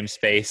the same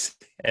space,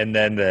 and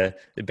then the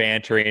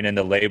bantering and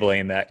the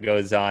labeling that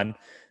goes on.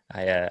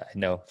 I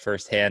know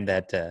firsthand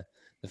that the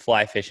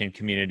fly fishing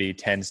community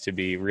tends to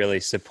be really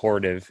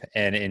supportive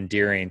and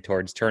endearing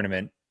towards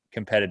tournament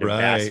competitive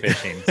bass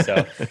fishing.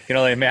 So you can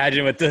only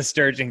imagine what the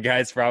sturgeon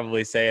guys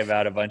probably say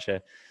about a bunch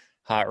of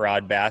hot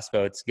rod bass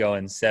boats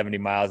going 70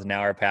 miles an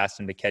hour past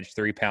them to catch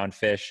 3-pound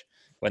fish,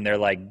 when they're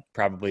like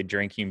probably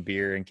drinking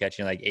beer and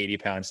catching like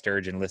 80-pound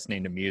sturgeon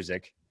listening to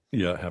music.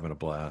 Yeah, having a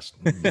blast.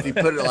 If you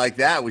put it like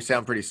that, we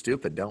sound pretty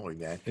stupid, don't we,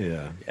 man?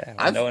 Yeah.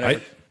 I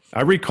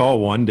I recall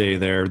one day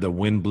there, the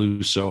wind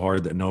blew so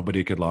hard that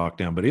nobody could lock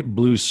down, but it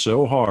blew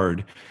so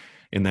hard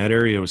in that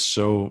area. It was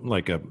so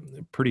like a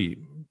pretty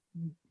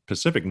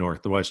Pacific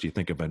Northwest. You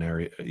think of an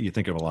area, you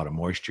think of a lot of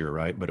moisture,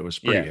 right? But it was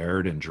pretty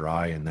arid and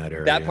dry in that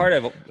area. That part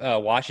of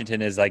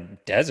Washington is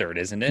like desert,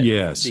 isn't it?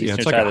 Yes. The Yeah. It's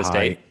eastern like side a of the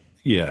high. state.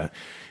 Yeah.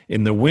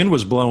 And the wind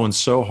was blowing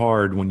so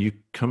hard when you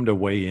come to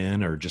weigh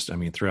in, or just, I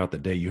mean, throughout the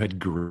day, you had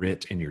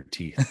grit in your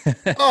teeth.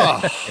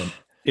 And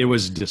it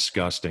was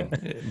disgusting,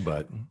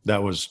 but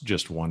that was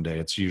just one day.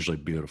 It's usually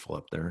beautiful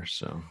up there.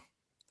 So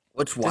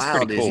what's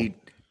wild is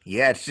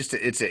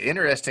it's an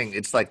interesting,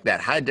 it's like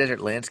that high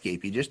desert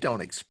landscape. You just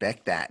don't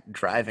expect that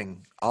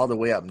driving all the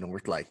way up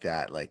north like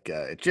that. Like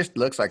it just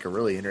looks like a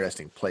really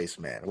interesting place,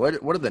 man.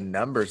 What are the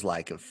numbers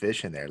like of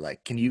fish in there?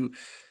 Like,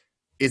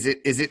 is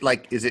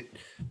it,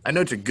 I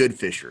know it's a good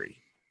fishery,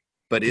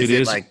 but is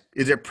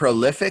it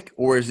prolific,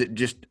 or is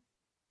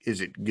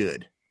it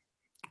good?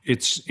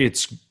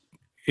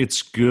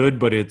 It's good,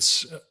 but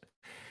it's,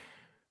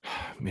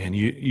 man,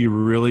 you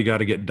really got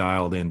to get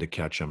dialed in to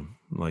catch them.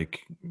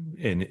 Like,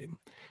 and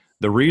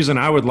the reason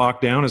I would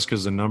lock down is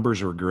because the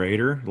numbers were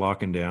greater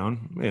locking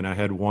down. And I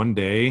had one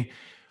day,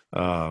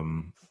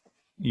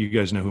 you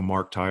guys know who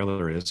Mark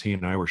Tyler is. He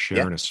and I were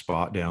sharing a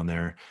spot down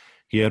there.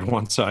 He had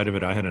one side of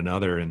it, I had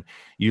another, and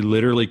you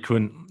literally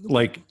couldn't,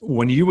 like,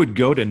 when you would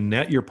go to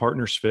net your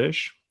partner's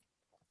fish,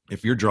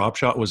 if your drop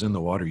shot was in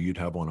the water, you'd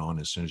have one on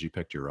as soon as you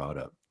picked your rod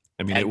up.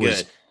 I mean, it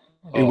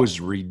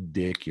was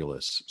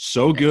ridiculous.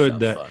 So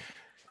good that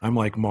I'm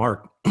like,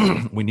 Mark,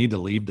 we need to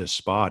leave this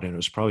spot. And it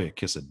was probably a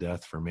kiss of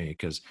death for me,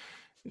 because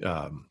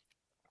I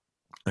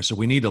said,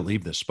 we need to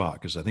leave this spot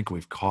because I think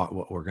we've caught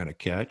what we're going to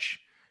catch.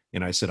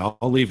 And I said, I'll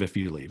leave if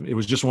you leave. It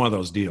was just one of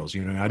those deals.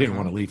 You know, I didn't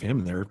want to leave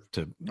him there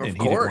and he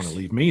didn't want to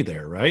leave me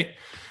there. Right.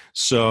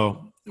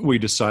 So we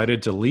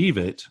decided to leave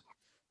it.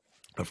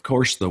 Of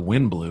course, the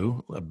wind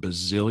blew a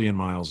bazillion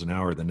miles an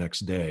hour the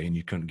next day, and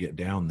you couldn't get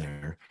down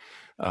there.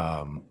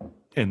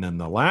 And then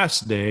the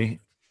last day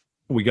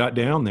we got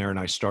down there and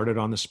I started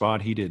on the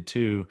spot. He did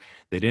too.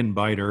 They didn't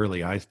bite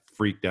early. I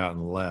freaked out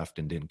and left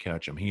and didn't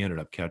catch him. He ended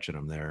up catching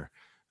them there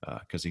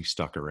because he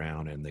stuck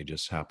around and they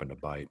just happened to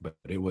bite. But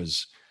it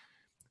was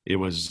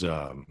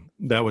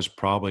that was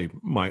probably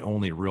my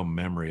only real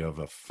memory of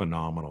a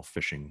phenomenal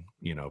fishing,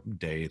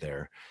 day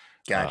there.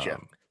 Gotcha.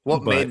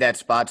 What made that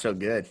spot so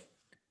good?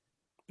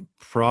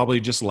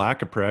 Probably just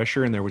lack of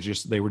pressure. And they were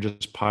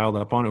just piled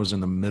up on. It was in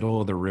the middle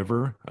of the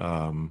river.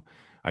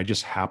 I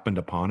just happened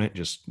upon it,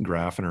 just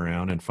graphing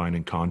around and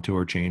finding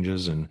contour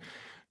changes, and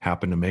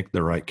happened to make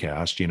the right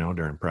cast,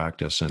 during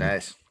practice. And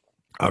Nice.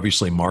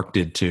 obviously Mark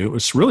did too. It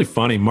was really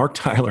funny. Mark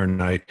Tyler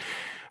and I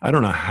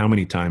don't know how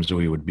many times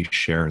we would be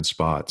sharing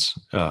spots.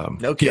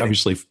 No kidding.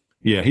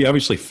 He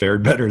obviously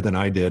fared better than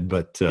I did,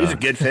 but He's a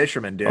good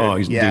fisherman, dude. oh,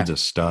 yeah. dude's a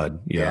stud.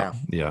 Yeah.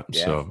 Yeah.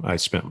 So I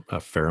spent a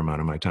fair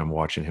amount of my time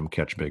watching him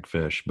catch big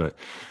fish, but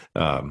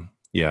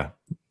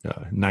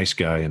nice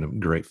guy and a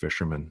great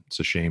fisherman. It's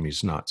a shame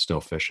he's not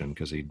still fishing,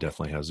 because he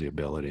definitely has the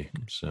ability.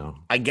 So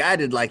I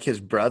guided like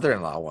his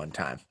brother-in-law one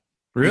time.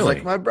 really, He's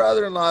like, my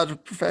brother-in-law is a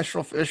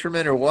professional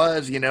fisherman, or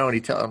was, and he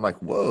tell him like,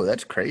 whoa,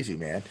 that's crazy,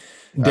 man.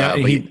 But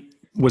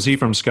was he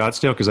from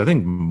Scottsdale? Because I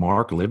think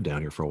Mark lived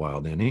down here for a while,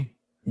 didn't he?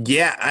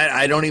 yeah,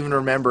 I don't even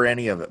remember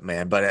any of it,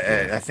 man. But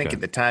I think okay.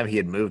 at the time he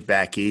had moved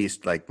back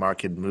east. Like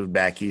Mark had moved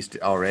back east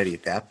already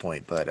at that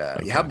point. But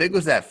how big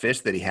was that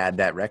fish that he had,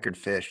 that record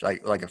fish?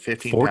 Like a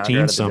 15 pounder out of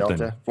the something.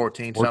 Delta?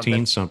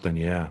 14 something.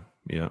 Yeah.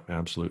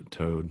 Absolute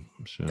toad.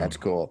 So That's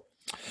cool.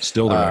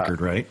 still the record,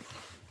 right?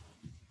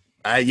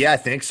 Yeah, I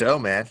think so,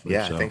 man.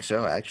 Yeah, I think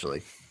so,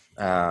 actually.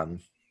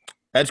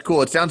 That's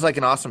cool. It sounds like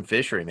an awesome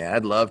fishery, man.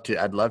 I'd love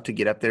to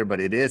get up there, but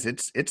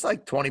it's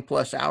like 20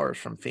 plus hours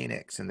from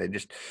Phoenix, and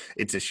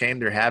it's a shame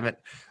there haven't.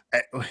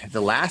 The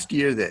last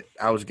year that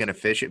I was going to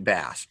fish at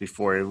Bass,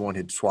 before everyone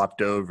had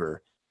swapped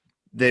over,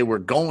 they were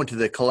going to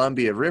the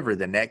Columbia River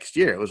the next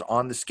year. It was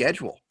on the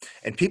schedule,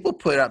 and people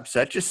put up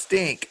such a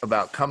stink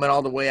about coming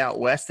all the way out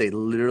west. They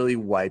literally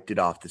wiped it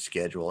off the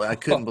schedule. I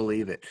couldn't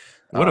believe it.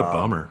 What a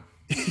bummer.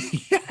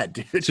 Yeah,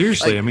 dude.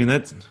 Seriously, I mean,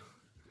 it's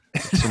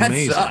that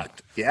amazing.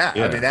 sucked. Yeah.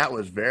 I mean, that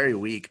was very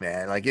weak,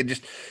 man. Like it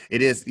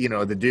is,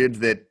 the dudes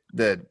that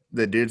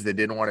the dudes that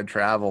didn't want to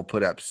travel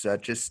put up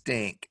such a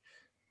stink.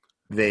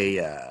 They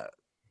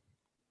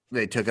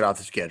took it off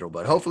the schedule,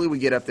 but hopefully we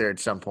get up there at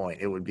some point.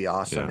 It would be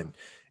awesome.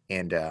 Yeah.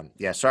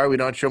 And sorry we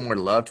don't show more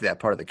love to that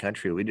part of the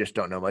country. We just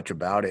don't know much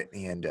about it.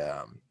 And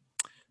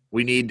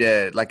we need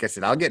to, like I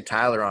said, I'll get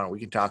Tyler on it.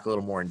 We can talk a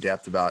little more in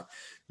depth about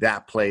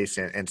that place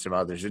and some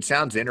others. It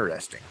sounds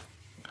interesting.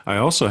 I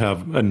also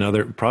have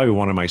probably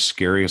one of my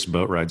scariest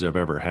boat rides I've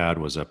ever had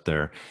was up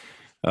there.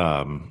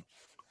 Were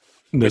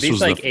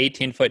these like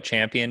 18-foot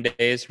champion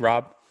days,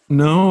 Rob?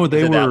 No,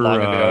 they were that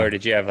long ago, or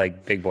did you have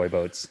like big boy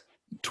boats?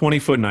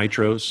 20-foot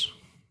nitros,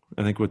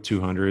 I think, with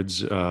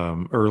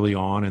 200s early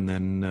on, and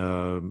then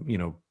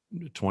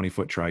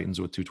 20-foot Tritons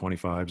with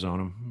 225s on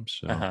them.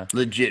 So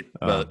legit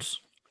boats.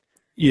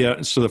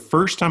 Yeah. So the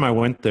first time I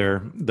went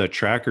there, the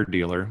tracker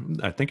dealer,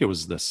 I think it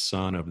was the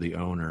son of the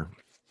owner,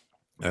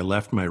 I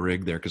left my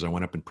rig there because I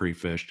went up and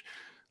pre-fished,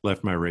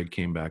 left my rig,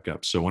 came back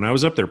up. So when I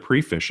was up there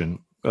pre-fishing,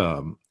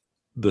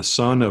 the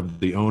son of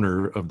the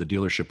owner of the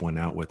dealership went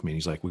out with me.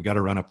 He's like, we got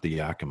to run up the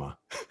Yakima.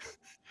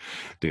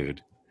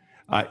 Dude,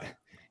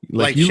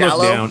 like you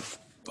shallow? Look down.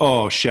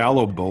 Oh,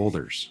 shallow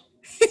boulders.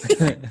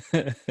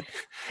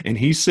 And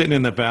he's sitting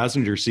in the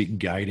passenger seat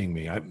guiding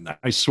me.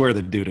 I swear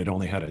the dude had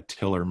only had a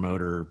tiller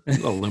motor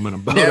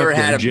aluminum boat. Never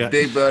had a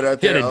big boat up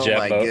there. Oh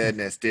my boat.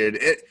 Goodness,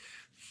 dude.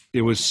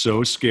 It was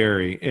so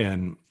scary,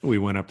 and we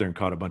went up there and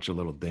caught a bunch of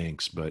little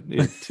dinks. But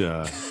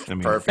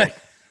perfect.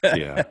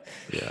 Yeah.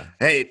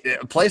 Hey,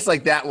 a place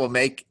like that will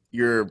make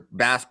your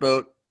bass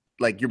boat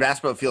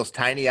feels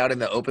tiny out in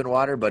the open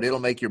water, but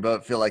it'll make your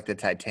boat feel like the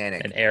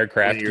Titanic. An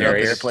aircraft when you're up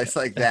carrier. there, a place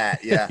like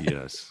that. Yeah.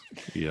 Yes.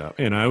 Yeah.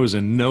 And I was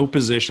in no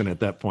position at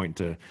that point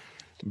to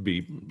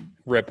be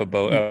Rip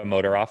a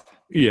motor off.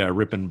 Yeah,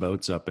 ripping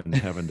boats up and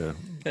having to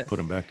put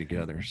them back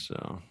together.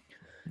 So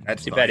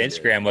That's too bad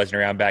Instagram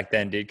wasn't around back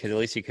then, dude, because at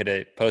least you could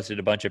have posted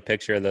a bunch of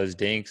pictures of those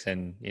dinks,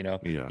 and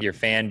your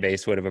fan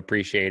base would have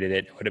appreciated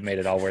it. Would have made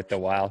it all worth the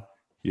while.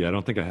 Yeah, I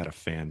don't think I had a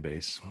fan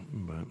base,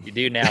 but You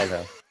do now,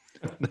 though.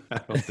 I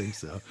don't think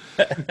so.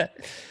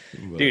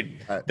 Dude,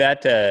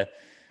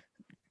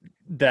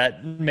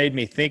 that made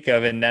me think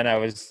of, and then I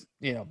was,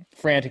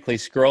 frantically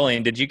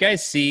scrolling. Did you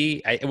guys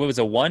see, it was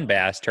a one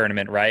bass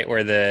tournament, right?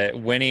 Where the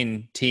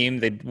winning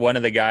team, one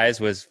of the guys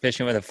was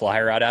fishing with a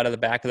fly rod out of the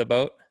back of the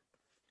boat?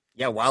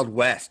 Yeah, Wild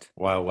West.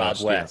 Wild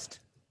West.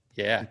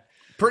 Yeah.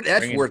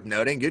 That's worth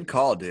noting. Good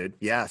call, dude.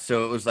 Yeah,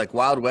 so it was like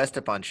Wild West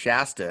up on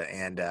Shasta,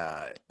 and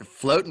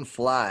float and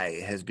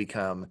fly has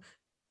become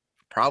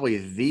probably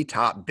the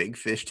top big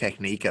fish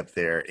technique up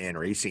there in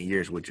recent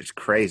years, which is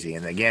crazy.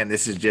 And again,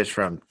 this is just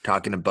from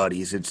talking to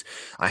buddies.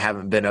 I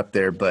haven't been up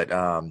there, but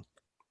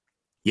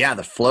yeah,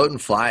 the float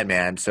and fly,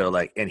 man. So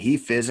and he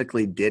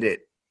physically did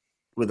it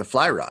with a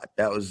fly rod.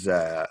 That was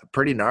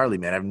pretty gnarly,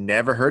 man. I've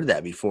never heard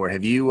that before.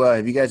 Have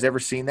you guys ever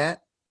seen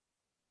that?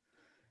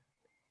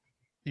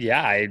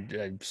 Yeah,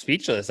 I'm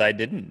speechless. I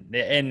didn't.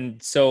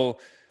 And so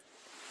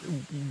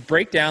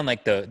break down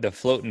the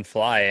float and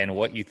fly and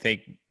what you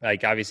think.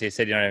 Obviously I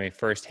said you don't have any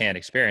firsthand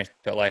experience,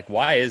 but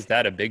why is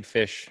that a big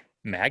fish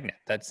magnet?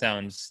 That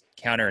sounds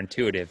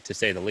counterintuitive, to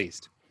say the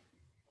least.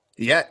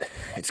 Yeah,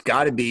 it's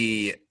got to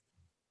be.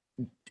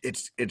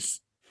 It's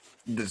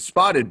the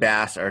spotted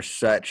bass are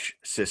such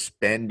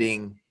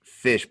suspending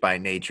fish by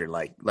nature.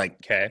 Like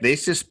Okay. they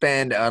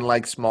suspend,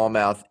 unlike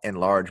smallmouth and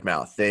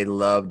largemouth. They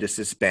love to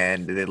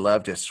suspend. They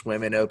love to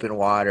swim in open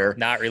water.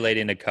 Not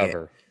relating to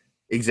cover.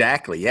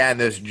 Exactly. Yeah, and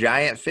those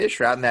giant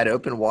fish are out in that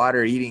open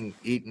water eating,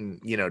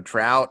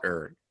 trout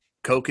or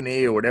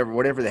kokanee or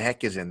whatever the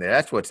heck is in there.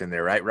 That's what's in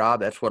there, right, Rob?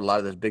 That's what a lot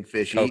of those big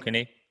fish eat.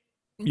 Kokanee.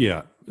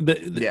 Yeah.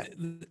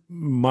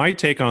 My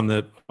take on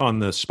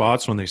the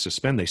spots when they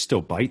suspend, they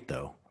still bite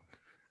though.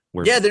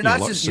 Where, Yeah, they're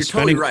not you're just. You're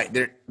totally right.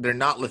 They're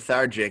not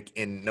lethargic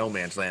in no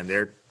man's land.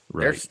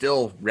 They're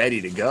still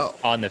ready to go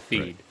on the feed.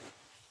 Right.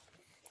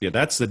 Yeah,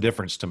 that's the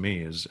difference to me.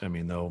 Is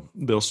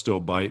they'll still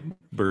bite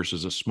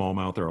versus a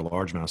smallmouth or a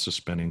largemouth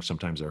suspending.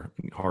 Sometimes they're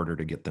harder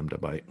to get them to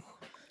bite.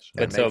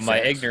 But so my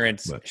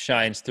ignorance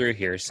shines through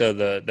here. So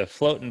the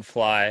float and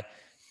fly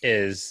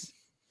is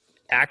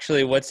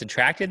actually what's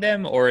attracted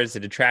them, or is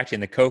it attracting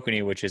the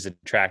kokanee, which is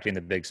attracting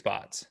the big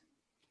spots?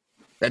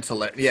 That's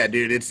hilarious. Yeah,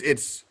 dude.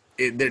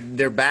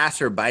 Their bass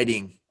are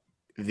biting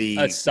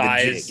the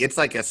size. jig. It's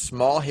like a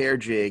small hair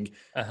jig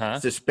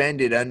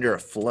suspended under a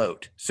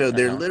float. So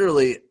they're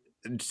literally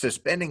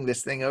suspending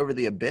this thing over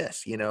the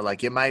abyss.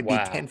 Like it might be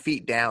 10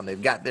 feet down.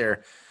 They've got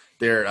their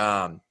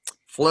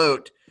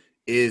float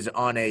is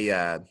on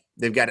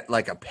they've got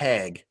like a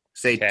peg,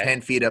 say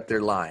 10 feet up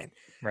their line.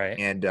 Right.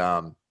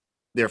 And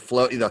their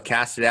float, they'll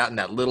cast it out and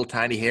that little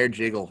tiny hair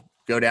jig will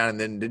go down and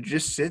then they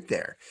just sit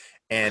there.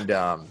 And,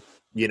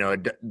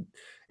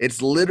 it's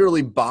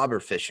literally bobber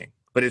fishing,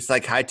 but it's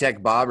like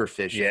high-tech bobber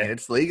fishing. Yeah. And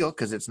it's legal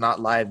because it's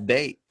not live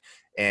bait.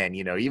 And,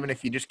 even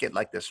if you just get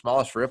like the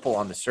smallest ripple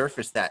on the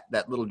surface, that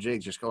little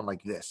jig's just going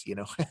like this,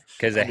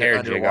 Because the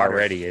hair jig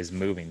already is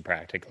moving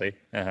practically.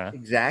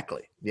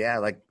 Exactly. Yeah.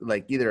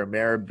 Like either a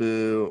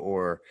marabou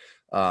or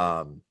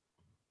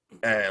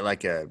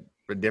like a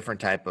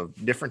different type of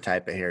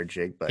hair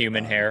jig, but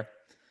human hair,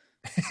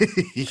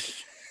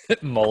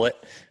 mullet.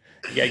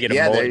 You gotta get a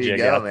mullet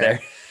jig out man.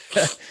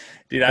 there.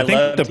 Dude, I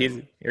love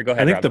teasing. Here, go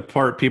ahead, I think Rob. the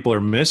part people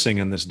are missing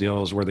in this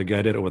deal is where the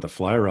guy did it with a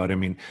fly rod. I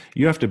mean,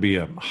 you have to be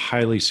a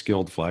highly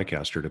skilled fly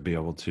caster to be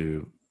able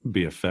to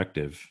be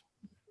effective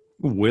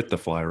with the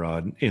fly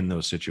rod in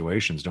those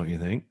situations, don't you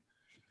think?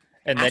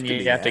 And then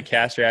you have to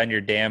cast around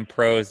your damn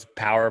pros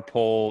power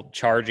pole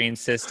charging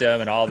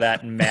system and all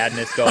that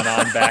madness going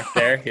on back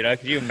there.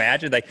 Could you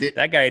imagine? Like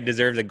that guy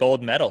deserves a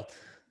gold medal.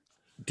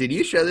 Did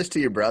you show this to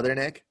your brother,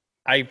 Nick?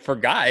 I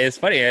forgot. It's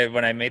funny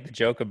when I made the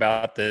joke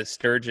about the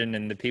sturgeon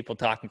and the people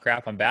talking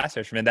crap on bass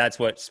fishermen. That's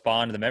what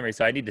spawned the memory.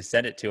 So I need to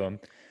send it to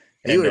him.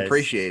 He would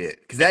appreciate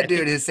it because that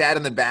dude has sat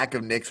in the back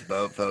of Nick's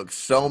boat, folks,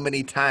 so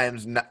many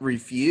times,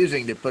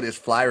 refusing to put his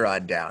fly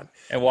rod down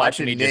and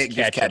watching Nick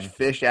just catch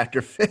fish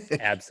after fish.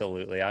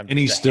 Absolutely, and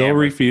he still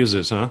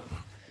refuses, huh?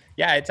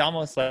 Yeah, it's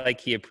almost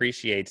like he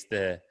appreciates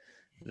the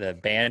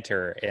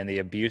banter and the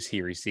abuse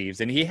he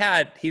receives. And he's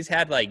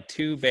had like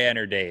 2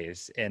 banner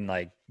days in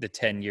like the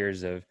 10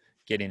 years of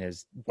getting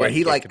his. Where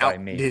he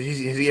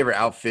has he ever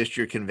outfished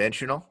your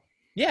conventional?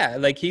 Yeah,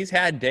 like he's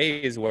had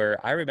days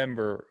where I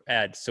remember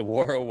at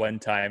Saguaro one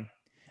time,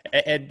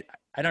 and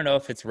I don't know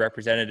if it's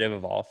representative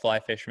of all fly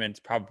fishermen.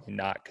 It's probably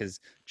not because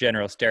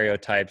general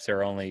stereotypes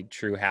are only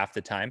true half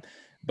the time.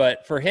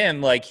 But for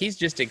him, like he's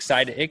just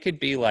excited. It could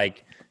be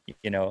like,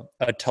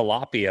 a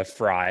tilapia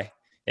fry,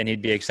 and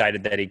he'd be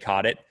excited that he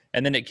caught it.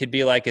 And then it could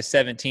be like a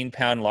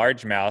 17-pound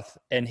largemouth,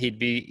 and he'd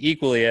be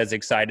equally as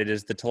excited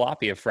as the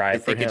tilapia fry. I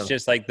think it's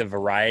just like the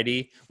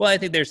variety. Well, I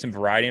think there's some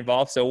variety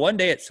involved. So one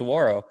day at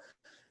Saguaro,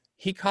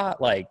 he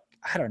caught like,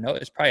 I don't know,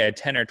 it was probably a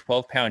 10 or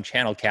 12-pound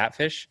channel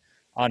catfish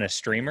on a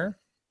streamer.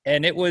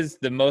 And it was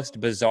the most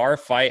bizarre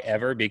fight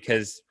ever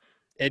because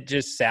it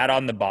just sat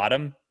on the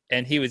bottom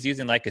and he was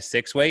using like a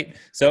 6-weight.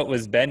 So it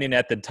was bending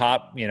at the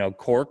top,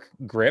 cork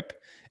grip.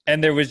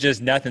 And there was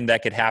just nothing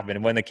that could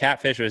happen. When the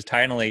catfish was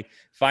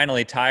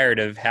finally tired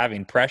of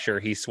having pressure,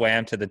 he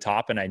swam to the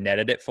top and I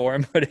netted it for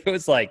him. But it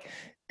was like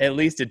at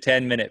least a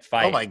 10-minute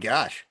fight. Oh my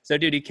gosh. So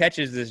dude, he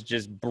catches this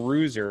just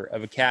bruiser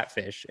of a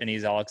catfish and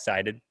he's all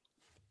excited.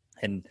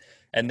 And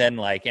then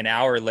like an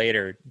hour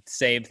later,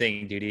 same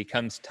thing, dude. He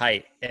comes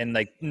tight and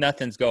like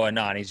nothing's going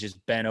on. He's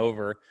just bent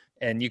over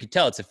and you can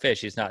tell it's a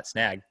fish. He's not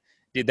snagged.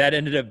 Dude, that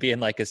ended up being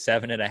like a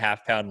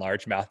 7.5-pound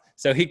largemouth.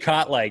 So he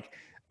caught like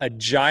a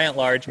giant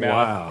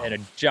largemouth and a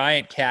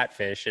giant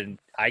catfish. And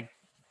I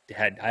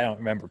don't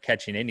remember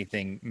catching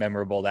anything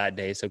memorable that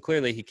day. So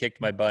clearly he kicked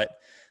my butt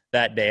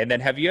that day. And then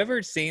have you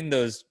ever seen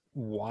those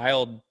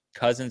wild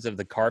cousins of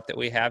the carp that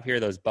we have here,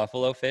 those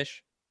buffalo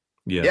fish?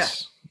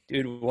 Yes.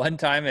 Yeah. Dude, one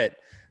time at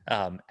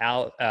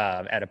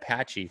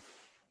Apache,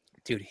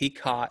 dude, he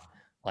caught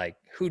like,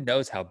 who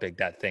knows how big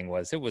that thing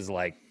was. It was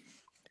like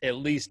at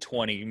least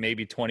 20,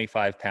 maybe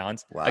 25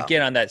 pounds. Wow.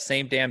 Again, on that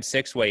same damn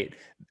 6-weight.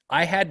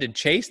 I had to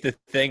chase the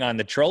thing on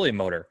the trolling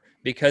motor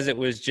because it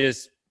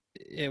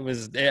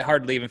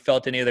hardly even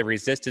felt any of the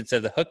resistance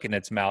of the hook in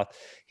its mouth.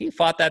 He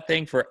fought that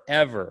thing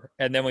forever.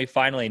 And then we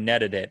finally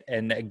netted it.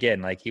 And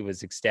again, like he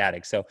was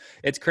ecstatic. So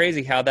it's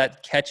crazy how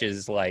that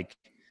catches like,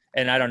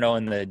 and I don't know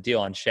in the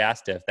deal on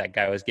Shasta if that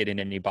guy was getting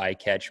any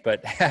bycatch,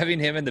 but having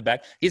him in the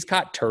back, he's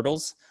caught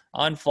turtles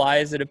on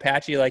flies at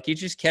Apache. Like you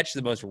just catch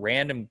the most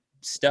random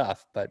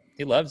stuff, but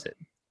he loves it.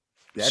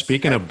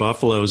 Speaking of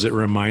buffaloes, it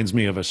reminds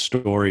me of a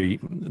story.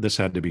 This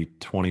had to be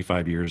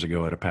 25 years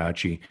ago at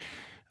Apache.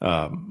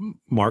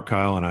 Mark,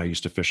 Kyle, and I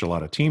used to fish a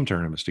lot of team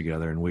tournaments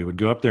together, and we would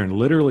go up there and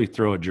literally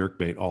throw a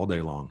jerkbait all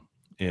day long.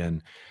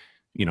 And,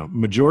 you know,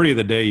 majority of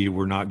the day you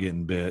were not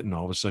getting bit, and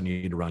all of a sudden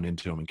you need to run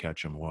into them and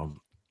catch them. Well,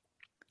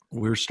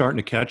 we were starting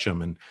to catch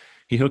them, and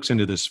he hooks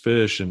into this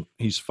fish, and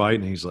he's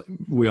fighting. He's like,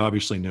 we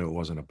obviously knew it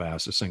wasn't a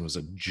bass. This thing was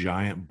a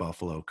giant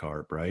buffalo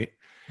carp, right?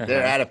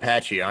 They're at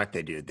Apache, aren't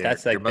they, dude?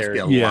 That's like there must be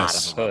a lot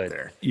of them up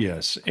there.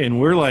 Yes. And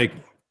we're like,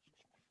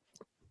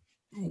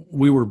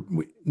 we were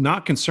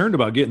not concerned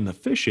about getting the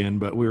fish in,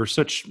 but we were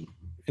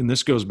and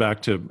this goes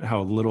back to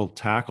how little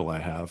tackle I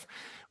have.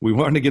 We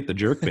wanted to get the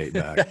jerkbait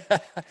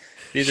back.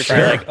 These are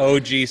probably like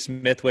OG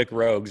Smithwick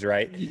Rogues,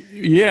 right?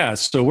 Yeah.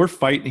 So we're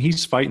fighting.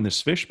 He's fighting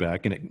this fish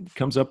back, and it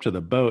comes up to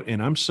the boat.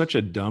 And I'm such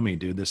a dummy,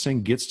 dude. This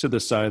thing gets to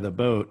the side of the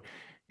boat,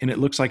 and it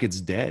looks like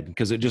it's dead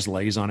because it just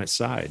lays on its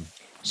side.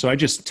 So I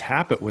just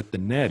tap it with the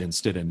net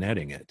instead of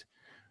netting it.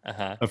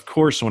 Of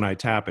course, when I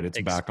tap it,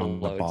 it's back on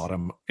the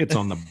bottom. It's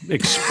on the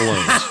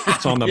explodes.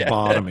 It's on the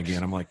bottom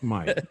again. I'm like,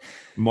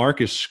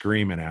 Mark is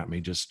screaming at me,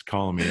 just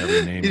calling me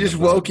every name. You just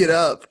woke it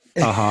up.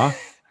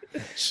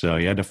 So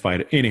you had to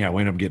fight it. Anyhow,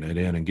 we ended up getting it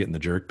in and getting the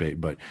jerkbait.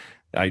 But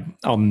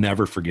I'll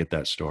never forget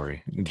that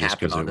story. Just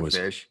because it was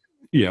fish.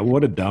 Yeah,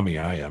 what a dummy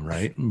I am,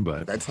 right?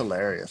 But that's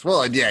hilarious.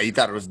 Well, yeah, you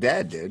thought it was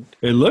dead, dude.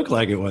 It looked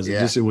like it was.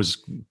 Yeah. It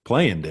was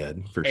playing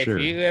dead for sure.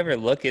 If you ever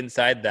look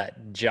inside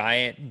that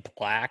giant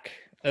black,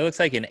 it looks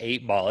like an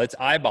 8-ball. Its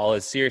eyeball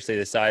is seriously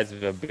the size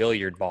of a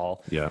billiard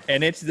ball. Yeah.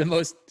 And it's the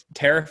most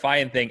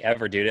terrifying thing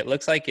ever, dude. It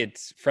looks like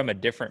it's from a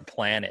different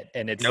planet,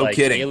 and it's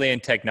alien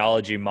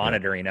technology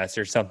monitoring us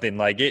or something.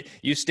 Like it,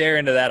 you stare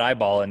into that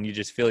eyeball and you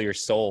just feel your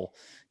soul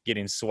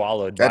getting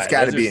swallowed. That's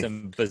got to be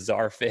some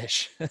bizarre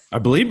fish. I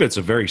believe it's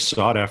a very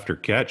sought after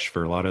catch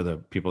for a lot of the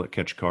people that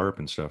catch carp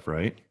and stuff,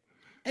 right?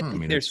 I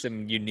think there's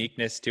some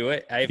uniqueness to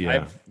it.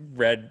 I've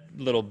read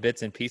little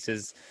bits and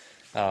pieces.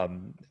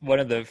 One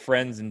of the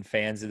friends and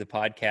fans of the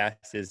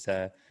podcast is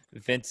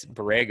Vince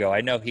Borrego. I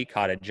know he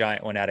caught a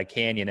giant one out of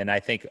Canyon, and I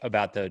think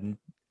about the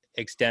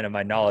extent of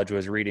my knowledge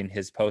was reading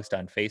his post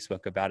on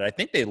Facebook about it. I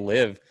think they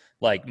live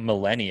like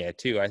millennia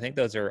too. I think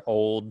those are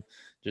old,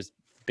 just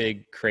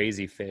big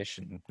crazy fish,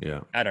 and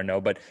I don't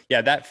know, but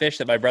yeah, that fish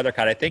that my brother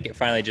caught, I think it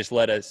finally just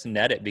let us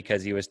net it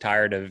because he was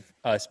tired of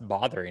us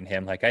bothering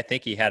him. Like I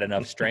think he had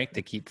enough strength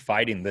to keep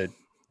fighting the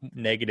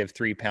negative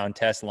 3-pound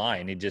test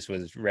line. He just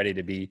was ready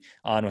to be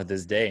on with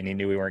his day, and he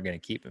knew we weren't going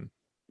to keep him.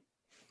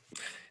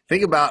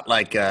 Think about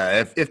like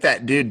if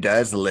that dude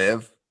does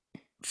live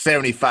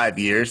 75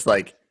 years,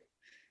 like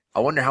I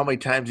wonder how many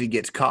times he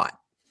gets caught.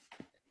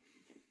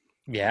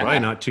 Yeah, probably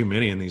not too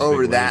many in these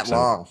over that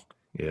long.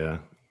 Yeah.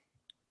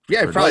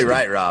 Yeah, you're probably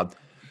right, Rob.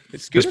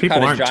 Scooter people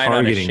caught a giant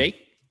on a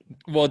shake.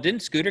 Well,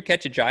 didn't Scooter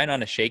catch a giant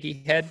on a shaky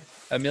head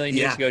a million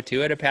years ago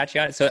too at Apache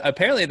Island? So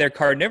apparently they're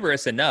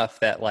carnivorous enough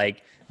that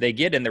like they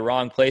get in the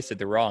wrong place at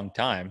the wrong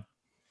time.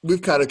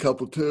 We've caught a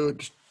couple too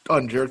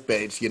on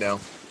jerkbaits, you know,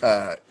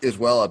 as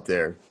well up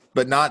there,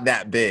 but not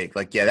that big.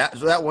 Like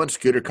that one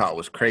Scooter caught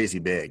was crazy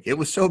big. It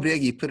was so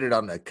big he put it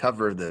on the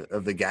cover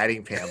of the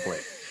guiding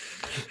pamphlet.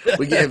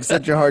 We gave him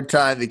such a hard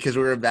time because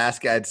we were a Bass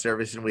Guide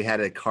Service and we had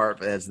a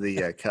carp as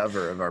the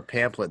cover of our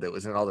pamphlet that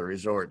was in all the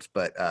resorts.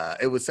 But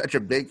it was such a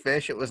big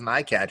fish. It was an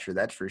eye catcher,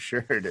 that's for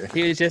sure, dude.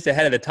 He was just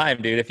ahead of the time,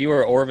 dude. If you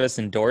were Orvis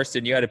endorsed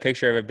and you had a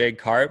picture of a big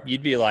carp,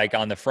 you'd be like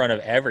on the front of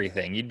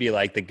everything. You'd be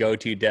like the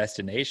go-to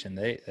destination.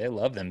 They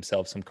love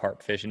themselves some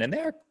carp fishing, and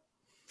they're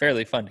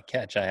fairly fun to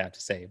catch, I have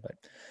to say. But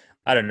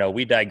I don't know.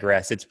 We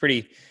digress. It's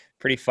pretty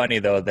funny,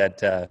 though,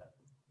 that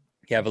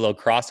you have a little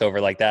crossover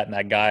like that, and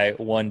that guy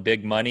won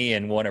big money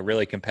and won a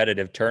really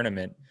competitive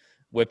tournament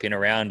whipping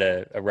around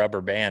a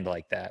rubber band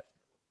like that.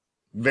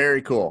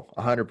 Very cool.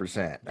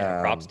 100%.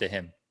 Props to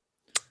him.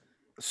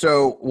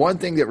 So one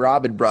thing that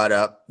Rob had brought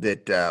up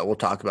that we'll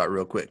talk about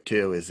real quick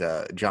too is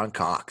John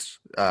Cox.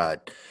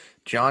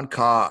 John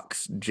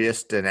Cox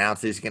just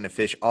announced he's going to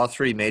fish all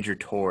 3 major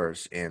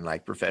tours in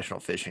like professional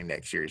fishing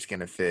next year. He's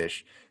going to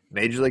fish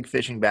Major League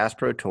Fishing Bass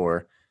Pro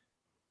Tour,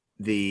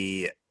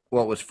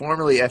 what was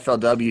formerly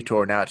FLW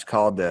Tour, now it's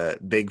called the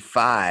Big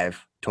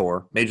 5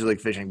 Tour, Major League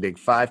Fishing Big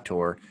 5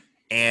 Tour,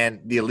 and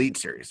the Elite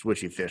Series, which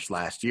he fished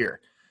last year.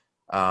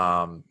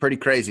 Pretty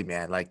crazy,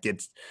 man. Like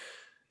it's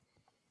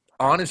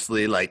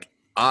honestly, like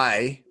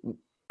I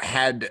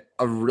had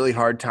a really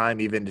hard time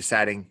even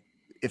deciding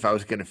if I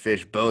was going to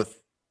fish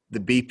both the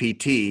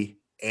BPT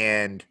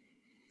and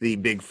the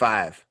Big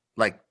 5,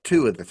 like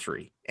 2 of the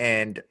 3.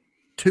 And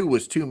 2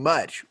 was too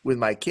much with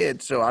my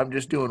kids, so I'm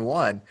just doing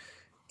 1.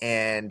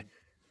 And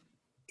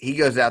he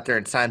goes out there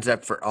and signs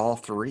up for all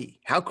 3.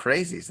 How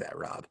crazy is that,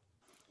 Rob?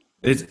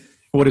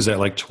 What is that,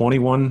 like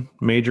 21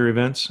 major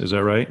events? Is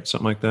that right?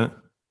 Something like that?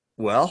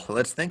 Well,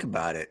 let's think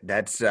about it.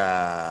 That's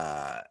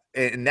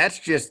and that's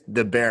just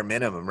the bare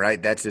minimum,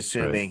 right? That's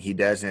assuming he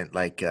doesn't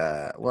like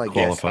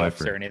qualify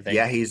for anything.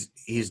 Yeah,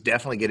 he's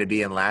definitely going to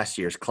be in last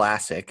year's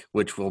Classic,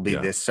 which will be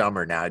this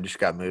summer now. It just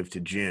got moved to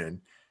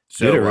June.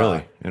 So, Did it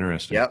really?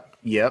 Interesting.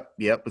 Yep.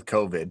 With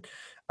COVID,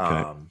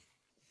 Okay.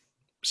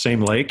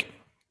 Same lake?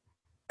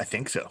 I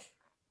think so.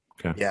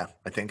 Okay. Yeah,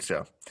 I think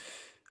so.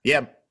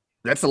 Yeah,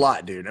 that's a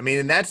lot, dude. I mean,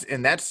 and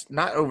that's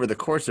not over the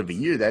course of a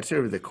year. That's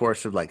over the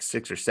course of like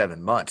 6 or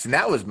 7 months. And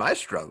that was my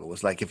struggle.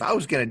 Was like if I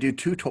was going to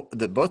do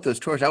both those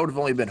tours, I would have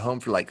only been home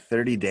for like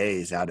 30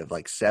 days out of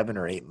like 7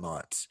 or 8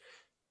 months.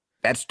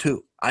 That's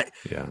two. I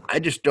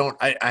just don't.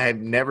 I have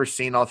never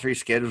seen all three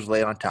schedules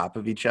lay on top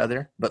of each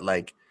other. But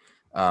like,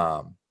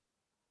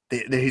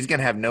 he's going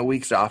to have no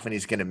weeks off, and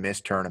he's going to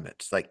miss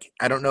tournaments. Like,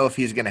 I don't know if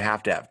he's going to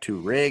have 2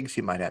 rigs.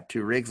 He might have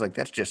 2 rigs. Like,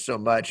 that's just so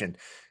much. And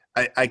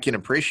I can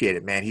appreciate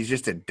it, man. He's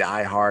just a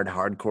diehard,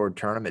 hardcore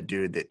tournament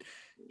dude that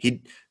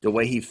the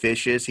way he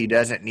fishes, he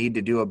doesn't need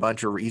to do a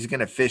bunch of, he's going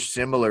to fish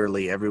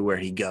similarly everywhere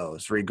he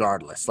goes,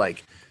 regardless.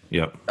 Like,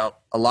 Yep.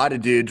 A lot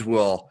of dudes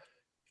will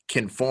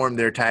conform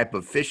their type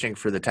of fishing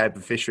for the type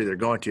of fishery they're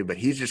going to, but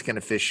he's just going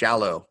to fish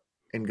shallow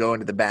and go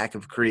into the back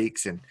of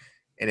creeks. And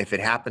if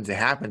it happens, it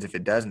happens. If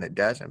it doesn't, it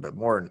doesn't. But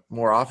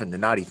more often than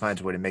not, he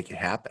finds a way to make it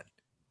happen.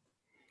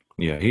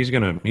 Yeah, he's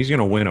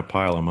gonna win a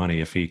pile of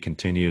money if he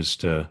continues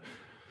to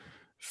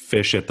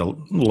fish at the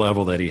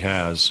level that he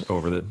has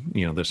over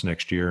this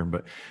next year.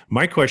 But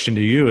my question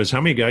to you is, how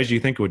many guys do you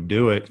think would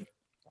do it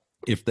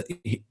if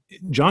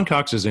John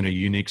Cox is in a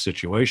unique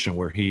situation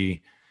where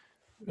he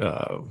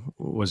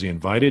was he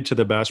invited to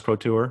the Bass Pro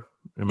Tour?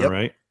 Am I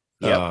right?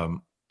 Yep.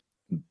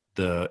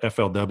 The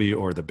FLW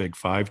or the Big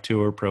Five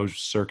Tour, Pro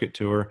Circuit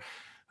Tour.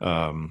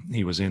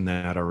 He was in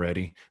that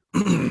already.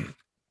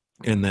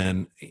 And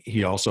then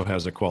he also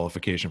has a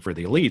qualification for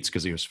the elites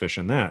because he was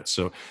fishing that.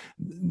 So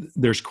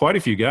there's quite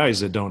a few guys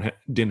that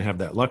didn't have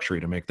that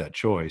luxury to make that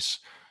choice.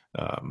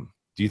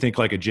 Do you think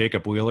like a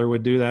Jacob Wheeler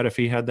would do that if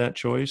he had that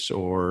choice,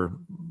 or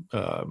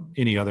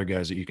any other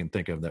guys that you can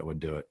think of that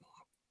would do it?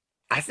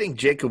 I think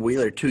Jacob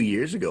Wheeler 2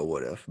 years ago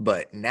would have,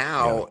 but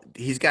now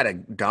he's got a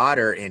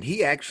daughter, and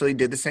he actually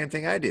did the same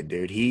thing I did,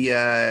 dude.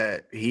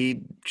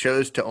 He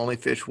chose to only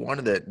fish one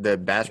of the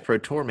Bass Pro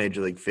Tour Major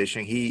League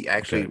Fishing. He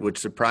actually, which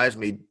surprised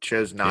me,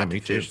 chose not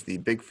to fish the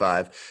Big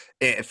Five.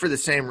 And for the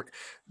same,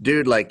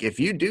 dude, like if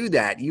you do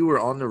that, you were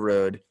on the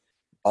road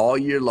all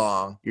year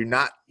long. You're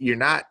not.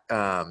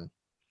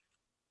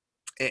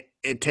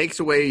 It takes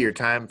away your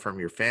time from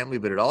your family,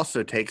 but it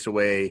also takes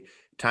away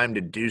time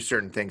to do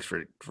certain things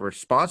for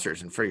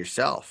sponsors and for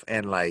yourself.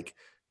 And like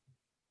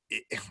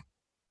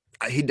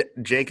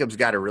Jacob's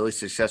got a really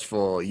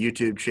successful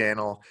YouTube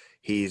channel.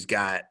 He's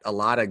got a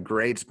lot of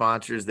great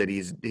sponsors that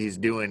he's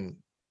doing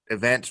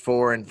events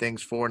for and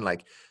things for. And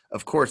like,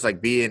 of course,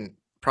 like being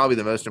probably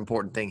the most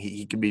important thing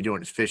he could be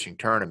doing is fishing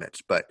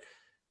tournaments, but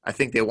I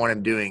think they want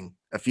him doing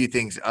a few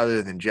things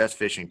other than just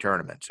fishing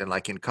tournaments. And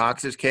like in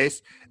Cox's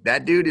case,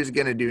 that dude is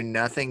going to do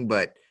nothing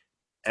but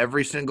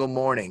every single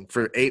morning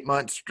for 8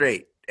 months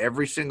straight,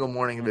 every single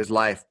morning of his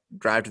life,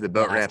 drive to the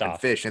boat ramp and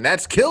fish. And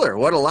that's killer.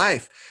 What a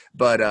life.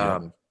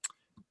 But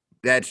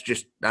that's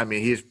just, I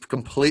mean, he's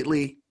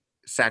completely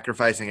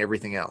sacrificing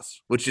everything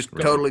else, which is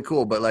totally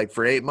cool. But like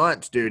for 8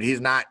 months, dude,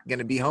 he's not going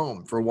to be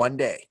home for one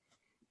day.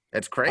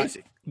 That's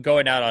crazy.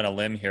 Going out on a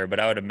limb here,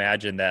 but I would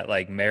imagine that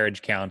like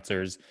marriage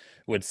counselors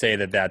would say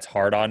that that's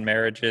hard on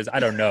marriages.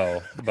 I don't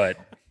know, but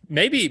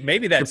maybe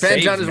that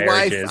depends on his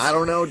marriages. wife. I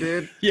don't know,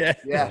 dude.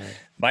 Yeah.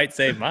 Might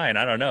save mine.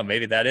 I don't know.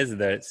 Maybe that is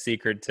the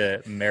secret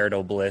to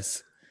marital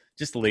bliss.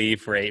 Just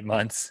leave for 8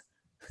 months.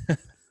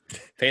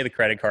 Pay the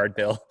credit card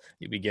bill.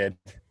 You'll be good.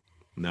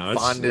 No,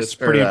 it's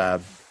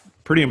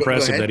pretty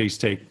impressive that he's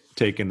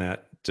taken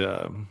that,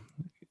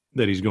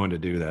 that he's going to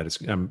do that.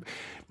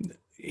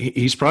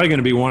 He's probably going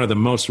to be one of the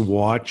most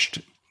watched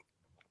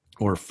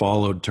or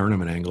followed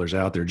tournament anglers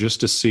out there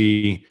just to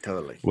see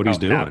what he's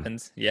doing.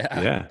 Happens. Yeah.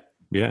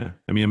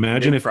 I mean,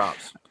 imagine if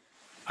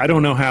I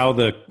don't know how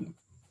the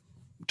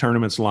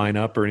tournaments line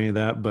up or any of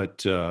that,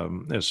 but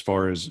as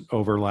far as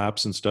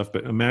overlaps and stuff,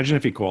 but imagine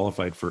if he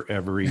qualified for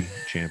every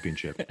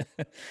championship.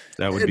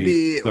 That would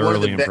be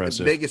thoroughly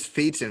impressive. Biggest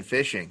feats in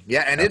fishing.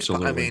 Yeah, and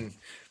absolutely.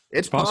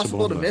 it's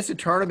possible to miss a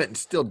tournament and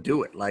still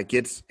do it. Like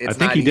it's I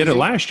think he did it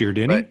last year,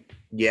 didn't he?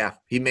 Yeah,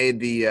 he made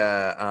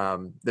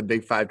the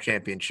Big Five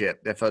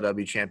championship, the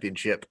FLW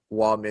championship,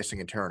 while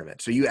missing a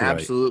tournament. So you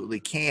absolutely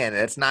can.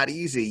 That's not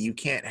easy. You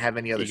can't have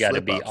any other. You got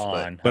to slip-ups, be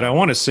on. But I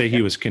want to say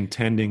he was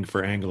contending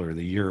for Angler of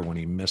the Year when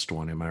he missed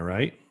one. Am I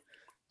right?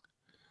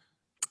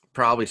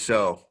 Probably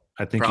so.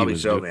 I think Probably he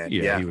was. So, man.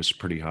 Yeah, he was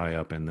pretty high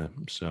up in the.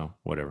 So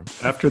whatever.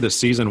 After the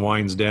season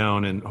winds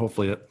down, and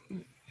hopefully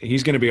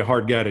he's going to be a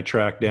hard guy to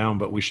track down,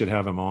 but we should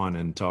have him on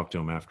and talk to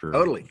him after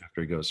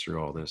he goes through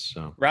all this.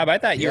 So, Rob, I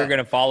thought you were going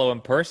to follow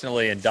him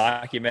personally and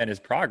document his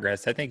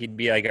progress. I think he'd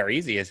be like our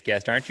easiest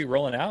guest. Aren't you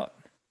rolling out?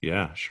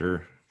 Yeah,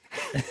 sure.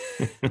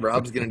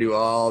 Rob's going to do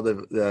all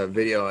the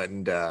video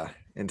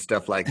and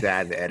stuff like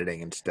that, the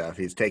editing and stuff.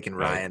 He's taking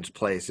Ryan's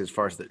place as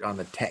far as on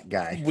the tech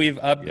guy. We've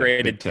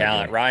upgraded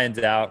talent. Ryan's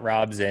out,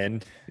 Rob's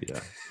in. Yeah.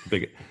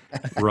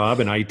 Rob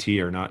and IT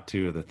are not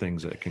two of the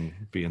things that can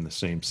be in the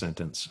same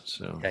sentence.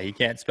 So yeah, you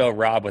can't spell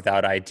Rob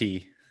without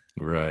IT.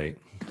 Right.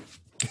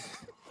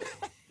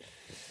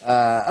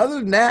 Other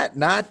than that,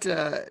 not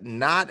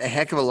a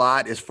heck of a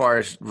lot as far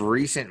as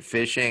recent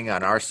fishing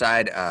on our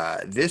side.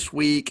 This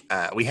week,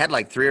 we had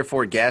like 3 or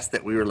 4 guests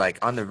that we were like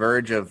on the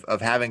verge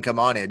of having come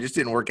on. It just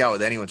didn't work out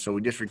with anyone, so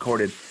we just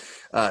recorded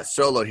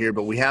solo here.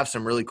 But we have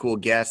some really cool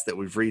guests that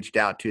we've reached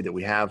out to that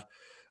we have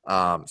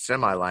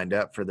semi lined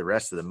up for the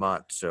rest of the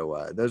month.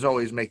 So those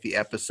always make the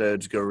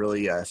episodes go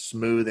really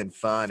smooth and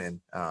fun. And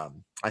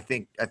I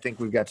think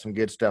we've got some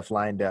good stuff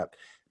lined up.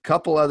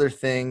 Couple other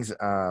things.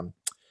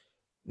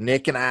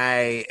 Nick and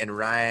I and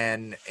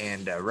Ryan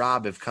and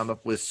Rob have come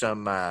up with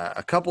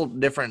a couple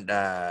different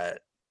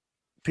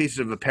pieces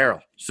of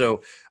apparel.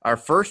 So our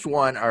first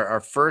one, our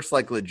first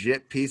like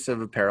legit piece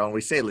of apparel, and we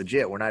say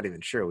legit, we're not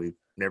even sure. We've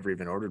never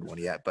even ordered one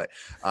yet, but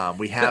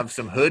we have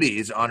some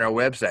hoodies on our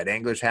website,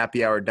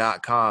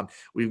 anglershappyhour.com.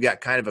 We've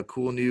got kind of a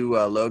cool new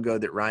logo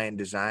that Ryan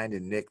designed,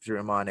 and Nick threw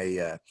him on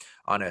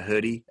a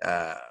hoodie.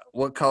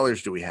 What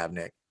colors do we have,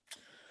 Nick?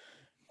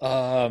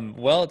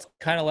 Well, it's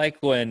kind of like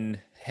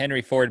when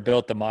Henry Ford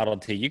built the Model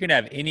T. You can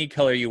have any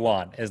color you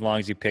want as long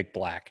as you pick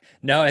black.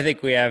 No, I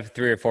think we have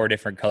 3 or 4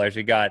 different colors.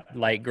 We got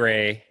light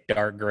gray,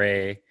 dark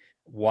gray,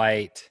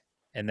 white,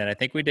 and then I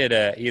think we did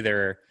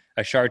either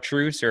a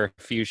chartreuse or a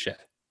fuchsia.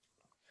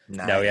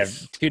 Nice. No, we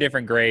have 2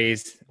 different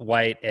grays,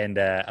 white and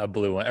a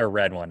blue one or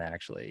red one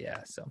actually.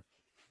 Yeah, so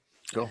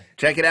cool.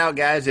 Check it out,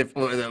 guys. If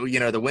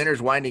the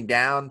winter's winding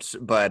down,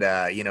 but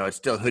it's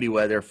still hoodie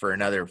weather for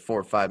another 4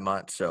 or 5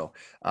 months. So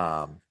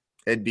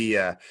it'd be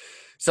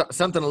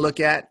something to look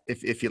at.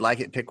 If you like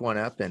it, pick one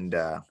up and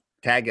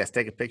tag us.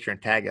 Take a picture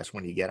and tag us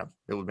when you get them.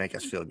 It would make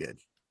us feel good.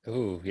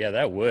 Ooh, yeah,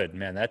 that would,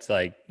 man. That's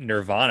like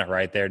nirvana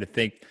right there, to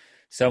think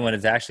someone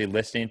is actually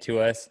listening to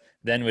us,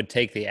 then would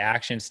take the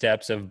action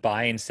steps of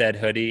buying said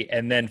hoodie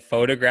and then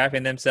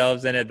photographing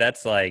themselves in it.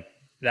 That's like,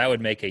 that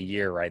would make a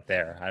year right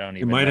there. I don't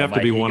even know. It might have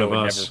to be one of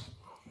us.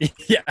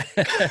 Yeah.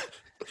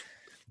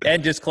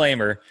 And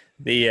disclaimer,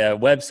 the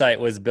website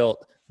was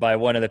built by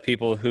one of the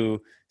people who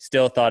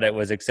still thought it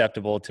was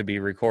acceptable to be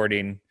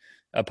recording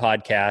a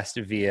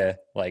podcast via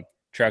like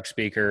truck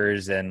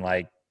speakers and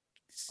like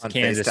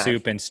cans of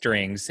soup and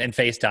strings and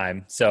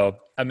FaceTime. So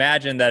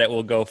imagine that it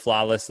will go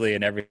flawlessly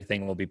and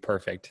everything will be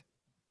perfect.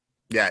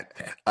 Yeah.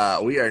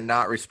 We are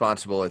not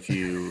responsible if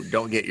you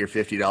don't get your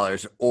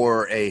 $50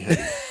 or a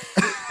hoodie.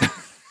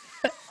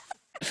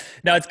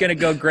 No, it's going to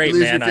go great,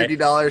 you lose man. Your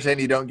 $50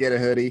 and you don't get a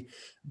hoodie.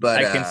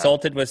 But I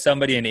consulted with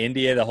somebody in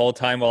India the whole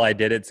time while I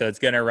did it, so it's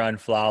going to run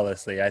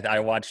flawlessly. I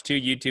watched 2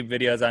 YouTube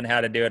videos on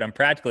how to do it. I'm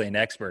practically an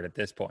expert at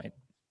this point.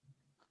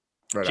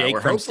 Right, Jake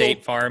from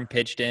State Farm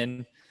pitched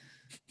in.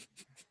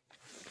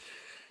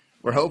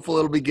 We're hopeful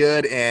it'll be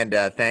good, and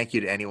thank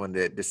you to anyone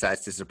that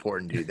decides to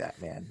support and do that,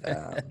 man.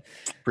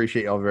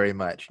 Appreciate y'all very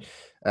much.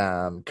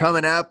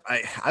 Coming up,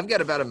 I've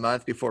got about a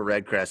month before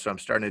Redcrest, so I'm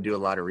starting to do a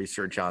lot of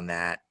research on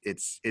that.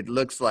 It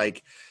looks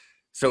like –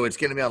 so it's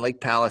going to be on Lake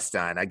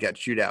Palestine. I got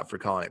chewed out for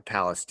calling it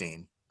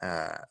Palestine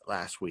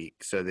last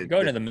week. So you're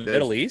going to the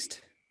Middle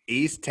East?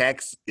 East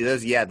Texas.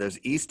 Those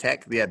East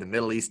Tex. Yeah, the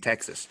Middle East,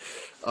 Texas.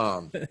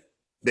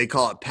 They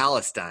call it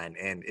Palestine,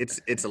 and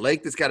it's a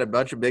lake that's got a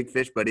bunch of big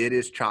fish, but it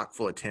is chock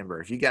full of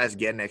timber. If you guys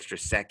get an extra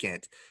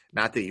second,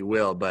 not that you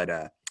will,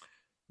 but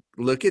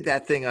look at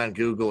that thing on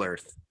Google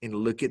Earth and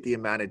look at the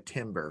amount of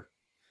timber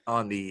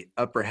on the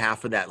upper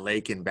half of that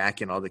lake and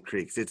back in all the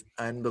creeks. It's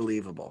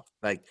unbelievable.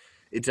 Like,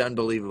 it's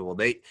unbelievable.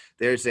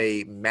 There's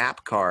a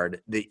map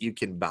card that you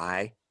can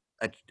buy,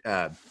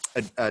 a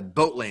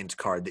boat lanes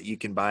card that you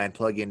can buy and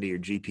plug into your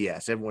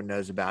GPS. Everyone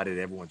knows about it.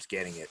 Everyone's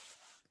getting it.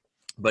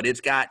 But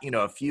it's got,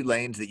 a few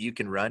lanes that you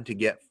can run to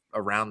get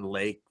around the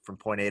lake from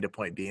point A to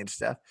point B and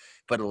stuff.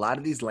 But a lot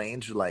of these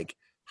lanes are like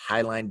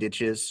highline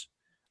ditches,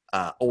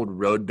 old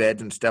road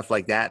beds and stuff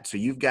like that. So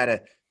you've got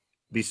to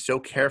be so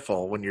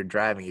careful when you're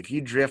driving. If you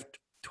drift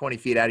 20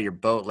 feet out of your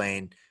boat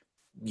lane,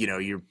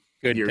 you're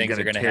going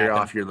to tear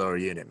off your lower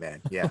unit,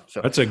 man. Yeah.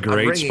 So that's a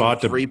great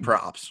spot to 3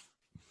 props.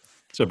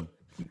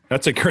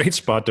 That's a great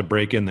spot to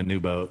break in the new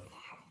boat.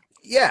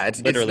 Yeah.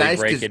 It's literally nice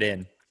break it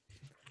in.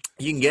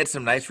 You can get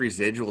some nice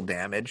residual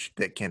damage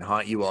that can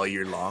haunt you all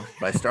year long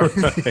by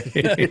starting.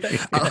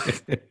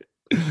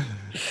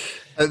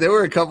 There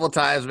were a couple of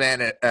times,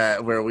 man,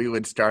 where we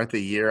would start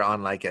the year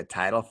on like a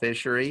tidal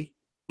fishery,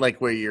 like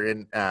where you're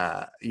in,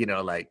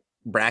 like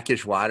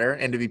brackish water,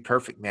 and to be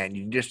perfect, man,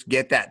 you just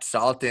get that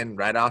salt in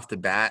right off the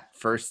bat,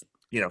 first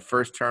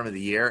term of the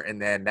year, and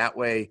then that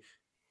way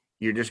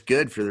you're just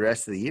good for the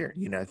rest of the year.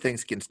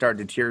 Things can start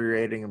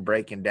deteriorating and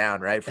breaking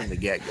down right from the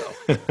get-go.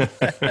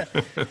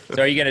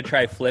 So are you going to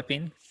try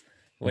flipping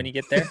when you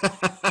get there?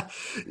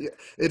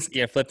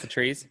 Flip the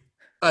trees?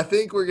 I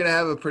think we're going to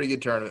have a pretty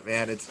good tournament,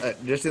 man. It's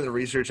just in the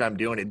research I'm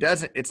doing.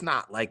 It's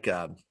not like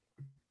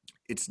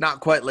it's not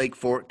quite Lake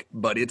Fork,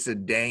 but it's a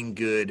dang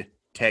good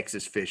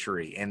Texas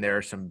fishery, and there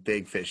are some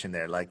big fish in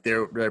there. Like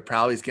there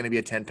probably is going to be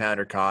a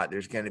 10-pounder caught.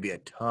 There's going to be a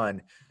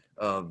ton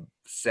of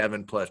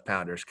 7+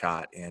 pounders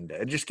caught, and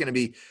it's going to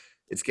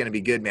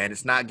be good, man.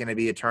 It's not going to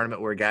be a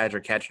tournament where guys are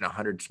catching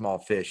 100 small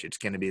fish. It's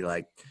going to be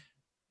like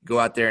go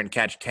out there and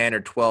catch 10 or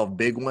 12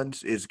 big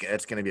ones, it's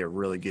going to be a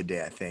really good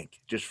day, I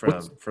think, just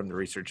from the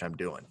research I'm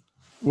doing.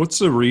 What's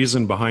the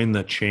reason behind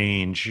the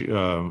change?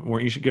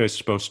 Weren't you guys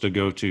supposed to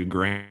go to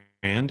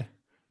Grand?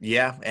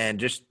 Yeah, and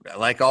just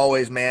like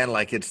always, man,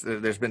 like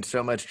there's been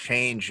so much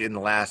change in the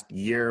last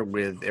year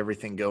with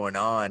everything going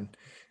on,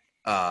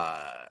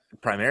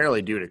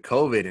 primarily due to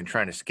COVID and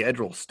trying to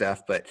schedule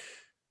stuff. But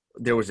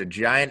there was a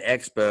giant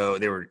expo.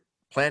 They were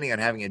planning on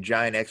having a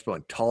giant expo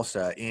in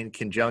Tulsa in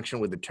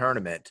conjunction with the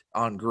tournament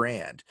on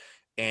Grand.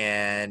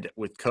 And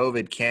with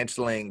COVID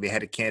canceling, they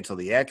had to cancel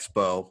the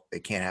expo. They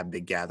can't have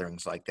big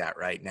gatherings like that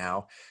right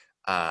now.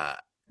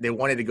 They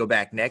wanted to go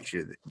back next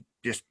year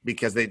just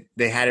because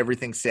they had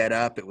everything set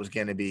up. It was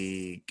going to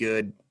be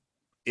good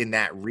in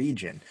that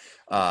region.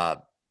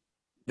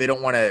 They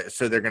don't want to,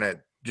 so they're going to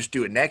just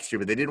do it next year,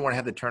 but they didn't want to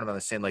have the tournament on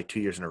the same like 2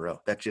 years in a row.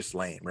 That's just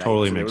lame, right?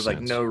 Totally so there makes was like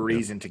sense. no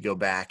reason to go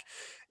back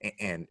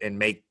and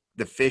make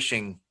the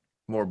fishing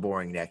more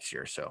boring next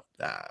year. So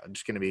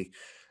just going to be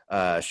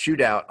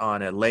shootout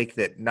on a lake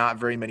that not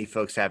very many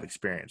folks have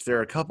experience. There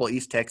are a couple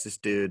East Texas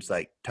dudes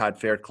like Todd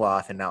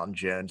Faircloth and Alton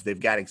Jones. They've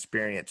got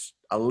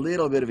a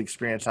little bit of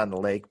experience on the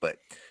lake, but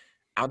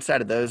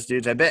outside of those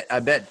dudes, I bet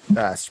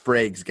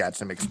Sprague's got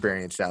some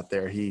experience out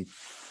there. He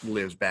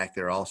lives back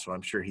there also.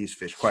 I'm sure he's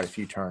fished quite a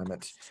few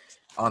tournaments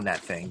on that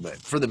thing, but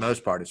for the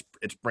most part,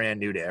 it's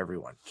brand new to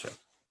everyone. So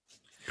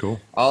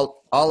Cool.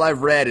 all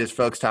I've read is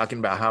folks talking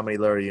about how many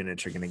lure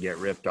units are going to get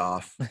ripped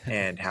off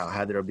and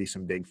how there'll be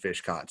some big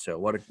fish caught. So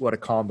what a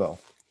combo.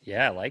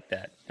 Yeah, I like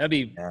that. That'd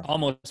be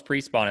almost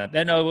pre-spawn.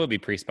 No, it will be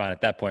pre-spawn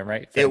at that point,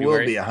 right?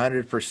 February? It will be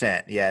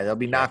 100%. Yeah, they'll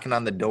be knocking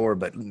on the door,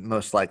 but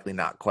most likely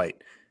not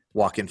quite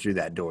walking through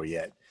that door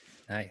yet.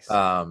 Nice.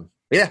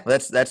 Yeah,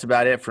 that's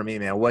about it for me,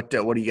 man. What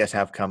do you guys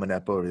have coming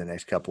up over the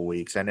next couple of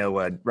weeks? I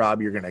know,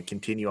 Rob, you're going to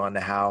continue on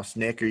the house.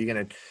 Nick, are you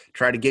going to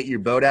try to get your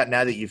boat out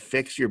now that you've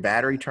fixed your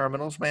battery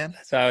terminals, man?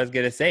 That's what I was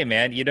going to say,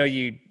 man. You know,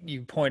 you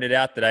pointed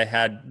out that I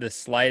had the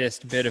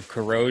slightest bit of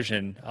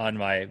corrosion on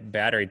my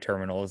battery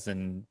terminals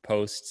and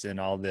posts and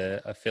all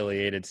the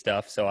affiliated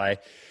stuff. So I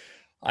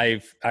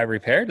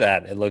repaired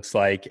that, it looks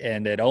like,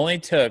 and it only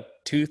took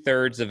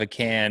 2/3 of a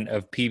can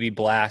of PB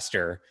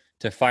Blaster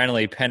to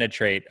finally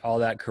penetrate all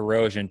that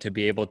corrosion to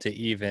be able to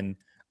even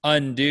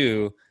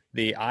undo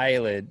the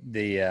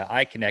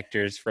eye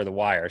connectors for the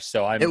wires.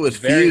 So it was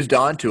fused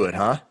onto it,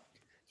 huh?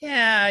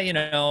 Yeah,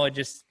 it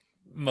just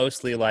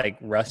mostly like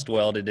rust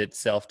welded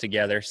itself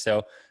together.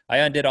 So I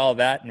undid all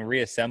that and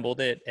reassembled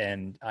it.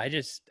 And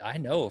I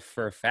know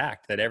for a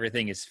fact that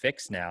everything is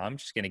fixed now. I'm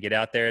just going to get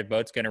out there. The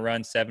boat's going to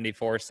run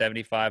 74,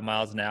 75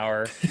 miles an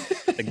hour.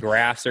 The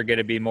graphs are going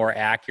to be more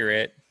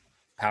accurate.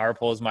 Power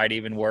poles might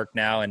even work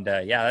now. And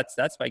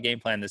that's my game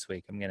plan this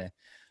week. I'm going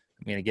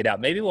to get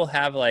out. Maybe we'll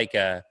have like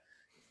an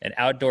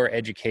outdoor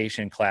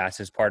education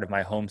class as part of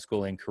my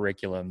homeschooling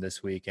curriculum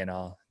this week. And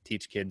I'll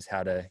teach kids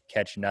how to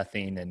catch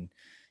nothing. And,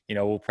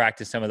 we'll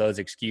practice some of those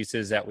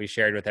excuses that we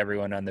shared with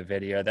everyone on the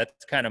video.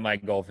 That's kind of my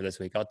goal for this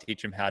week. I'll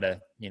teach them how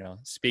to,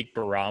 speak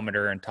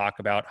barometer and talk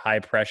about high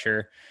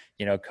pressure,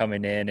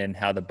 coming in and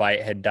how the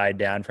bite had died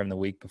down from the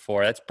week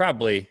before. That's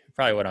probably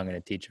what I'm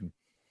going to teach them.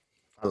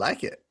 I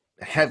like it.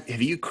 Have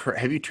you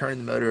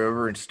turned the motor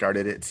over and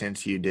started it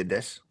since you did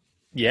this?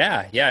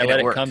 Yeah. I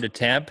let it come to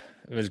temp.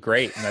 It was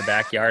great in my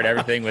backyard.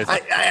 Everything was. I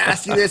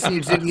asked you this and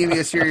you didn't give me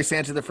a serious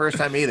answer the first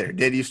time either.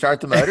 Did you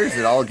start the motor? Is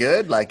it all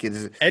good?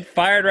 It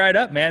fired right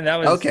up, man. That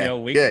was a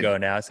week good. ago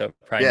now, so it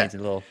probably needs a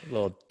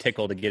little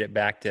tickle to get it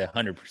back to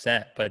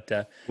 100%.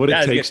 But what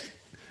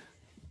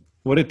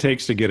it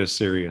takes to get a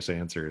serious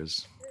answer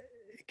is.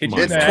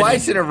 It's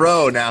twice in a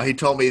row now. He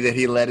told me that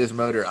he let his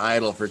motor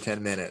idle for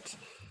 10 minutes.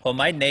 Well,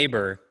 my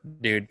neighbor,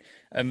 dude,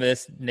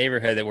 this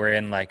neighborhood that we're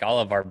in, like all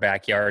of our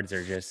backyards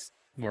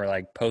we're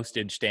like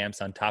postage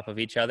stamps on top of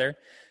each other.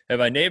 And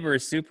my neighbor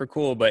is super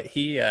cool, but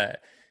he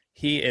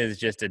is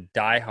just a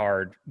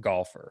diehard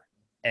golfer.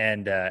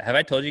 And have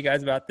I told you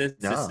guys about this?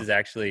 No. This is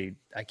actually,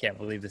 I can't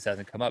believe this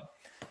hasn't come up.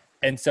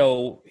 And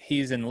so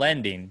he's in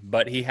lending,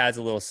 but he has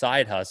a little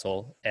side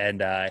hustle,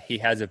 and he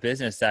has a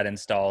business that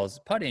installs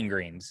putting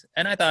greens.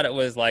 And I thought it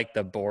was like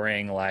the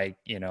boring,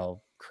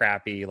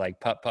 crappy,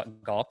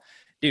 putt golf.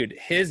 Dude,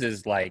 his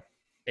is like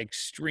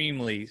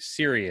extremely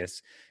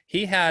serious.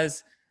 He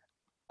has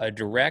a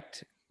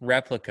direct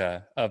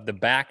replica of the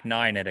back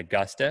nine at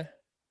Augusta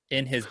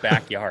in his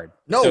backyard.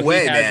 No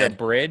way, man. He has a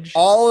bridge.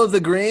 All of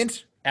the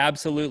greens?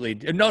 Absolutely.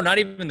 No, not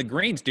even the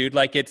greens, dude.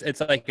 Like it's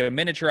like a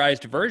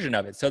miniaturized version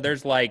of it. So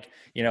there's like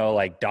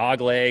dog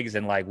legs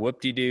and like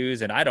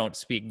whoop-de-doos, and I don't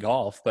speak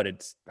golf, but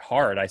it's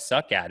hard. I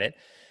suck at it.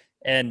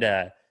 And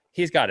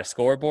he's got a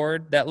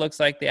scoreboard that looks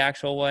like the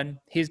actual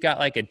one. He's got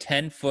like a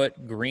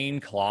 10-foot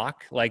green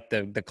clock, like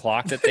the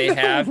clock that they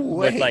have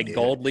with like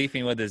gold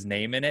leafing with his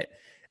name in it.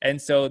 And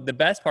so the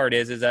best part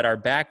is that our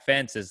back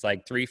fence is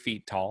like 3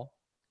 feet tall.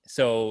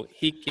 So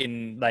he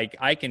can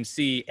I can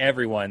see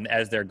everyone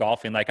as they're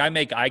golfing. Like I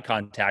make eye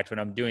contact when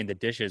I'm doing the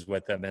dishes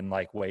with them and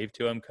like wave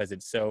to them because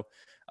it's so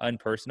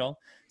unpersonal.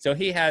 So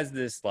he has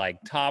this like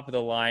top of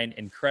the line,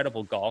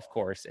 incredible golf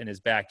course in his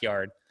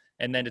backyard.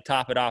 And then to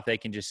top it off, they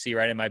can just see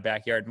right in my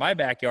backyard. My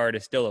backyard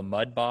is still a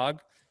mud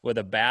bog with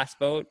a bass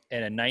boat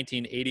and a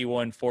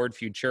 1981 Ford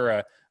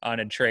Futura on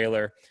a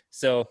trailer.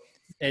 So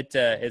it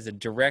is a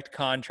direct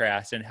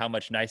contrast in how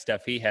much nice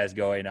stuff he has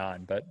going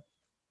on. But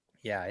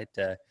yeah,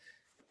 the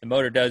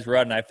motor does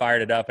run, and I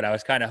fired it up, and I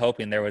was kind of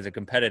hoping there was a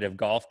competitive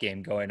golf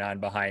game going on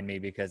behind me,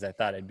 because I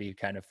thought it'd be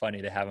kind of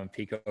funny to have him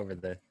peek over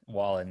the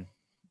wall and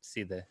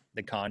see the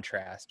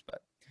contrast.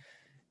 But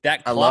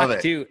that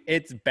clock too,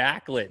 it's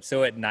backlit.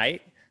 So at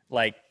night,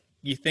 like,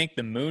 you think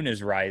the moon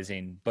is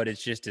rising, but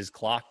it's just his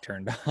clock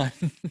turned on.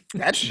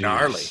 That's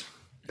gnarly.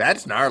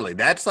 That's gnarly.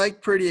 That's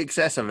like pretty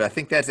excessive. I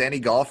think that's any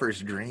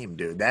golfer's dream,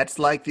 dude. That's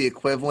like the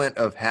equivalent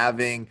of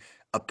having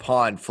a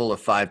pond full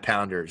of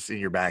 5-pounders in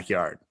your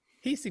backyard.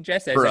 He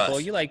suggested, I was like, well,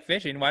 you like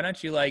fishing. Why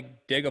don't you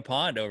like dig a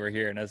pond over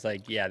here? And I was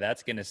like, yeah,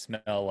 that's going to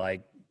smell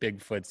like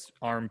Bigfoot's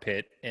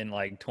armpit in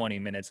like 20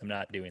 minutes. I'm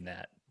not doing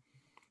that.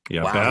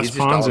 Yeah, wow, bass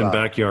ponds and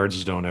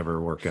backyards don't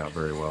ever work out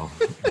very well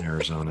in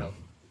Arizona.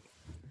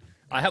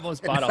 I have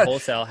almost bought a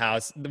wholesale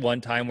house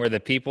one time where the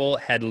people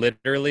had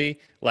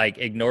literally like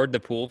ignored the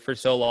pool for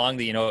so long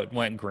that, it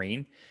went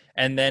green.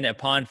 And then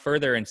upon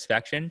further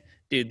inspection,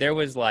 dude, there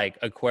was like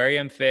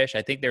aquarium fish.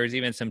 I think there was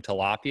even some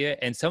tilapia,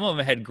 and some of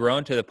them had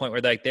grown to the point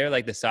where they're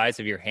like the size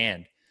of your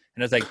hand.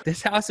 And I was like,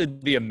 this house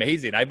would be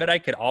amazing. I bet I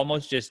could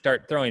almost just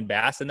start throwing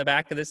bass in the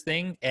back of this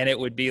thing, and it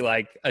would be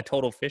like a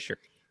total fishery.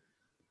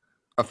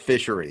 A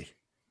fishery.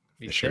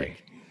 Fishery.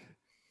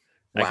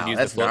 Wow,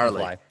 that's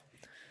gnarly.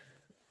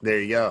 There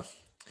you go.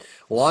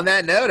 Well, on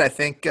that note, I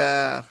think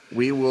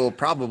we will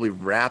probably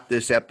wrap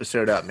this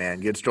episode up,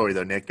 man. Good story,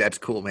 though, Nick. That's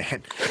cool,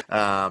 man.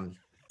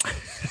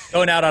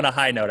 Going out on a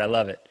high note. I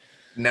love it.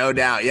 No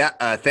doubt.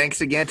 Yeah.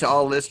 Thanks again to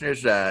all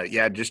listeners.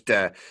 Just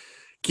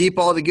keep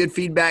all the good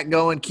feedback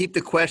going. Keep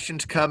the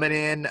questions coming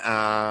in.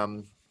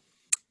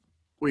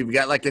 We've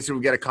got, like I said,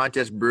 we've got a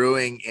contest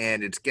brewing,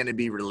 and it's going to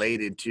be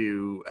related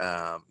to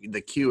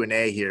the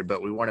Q&A here,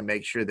 but we want to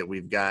make sure that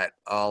we've got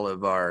all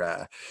of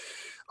our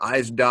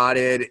I's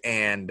dotted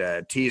and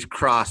T's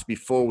crossed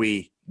before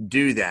we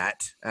do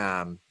that.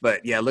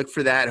 But yeah, look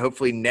for that.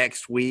 Hopefully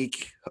next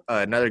week,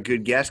 another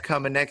good guest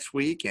coming next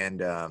week,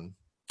 and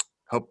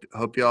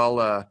hope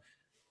y'all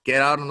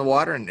get out on the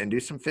water and do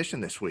some fishing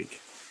this week.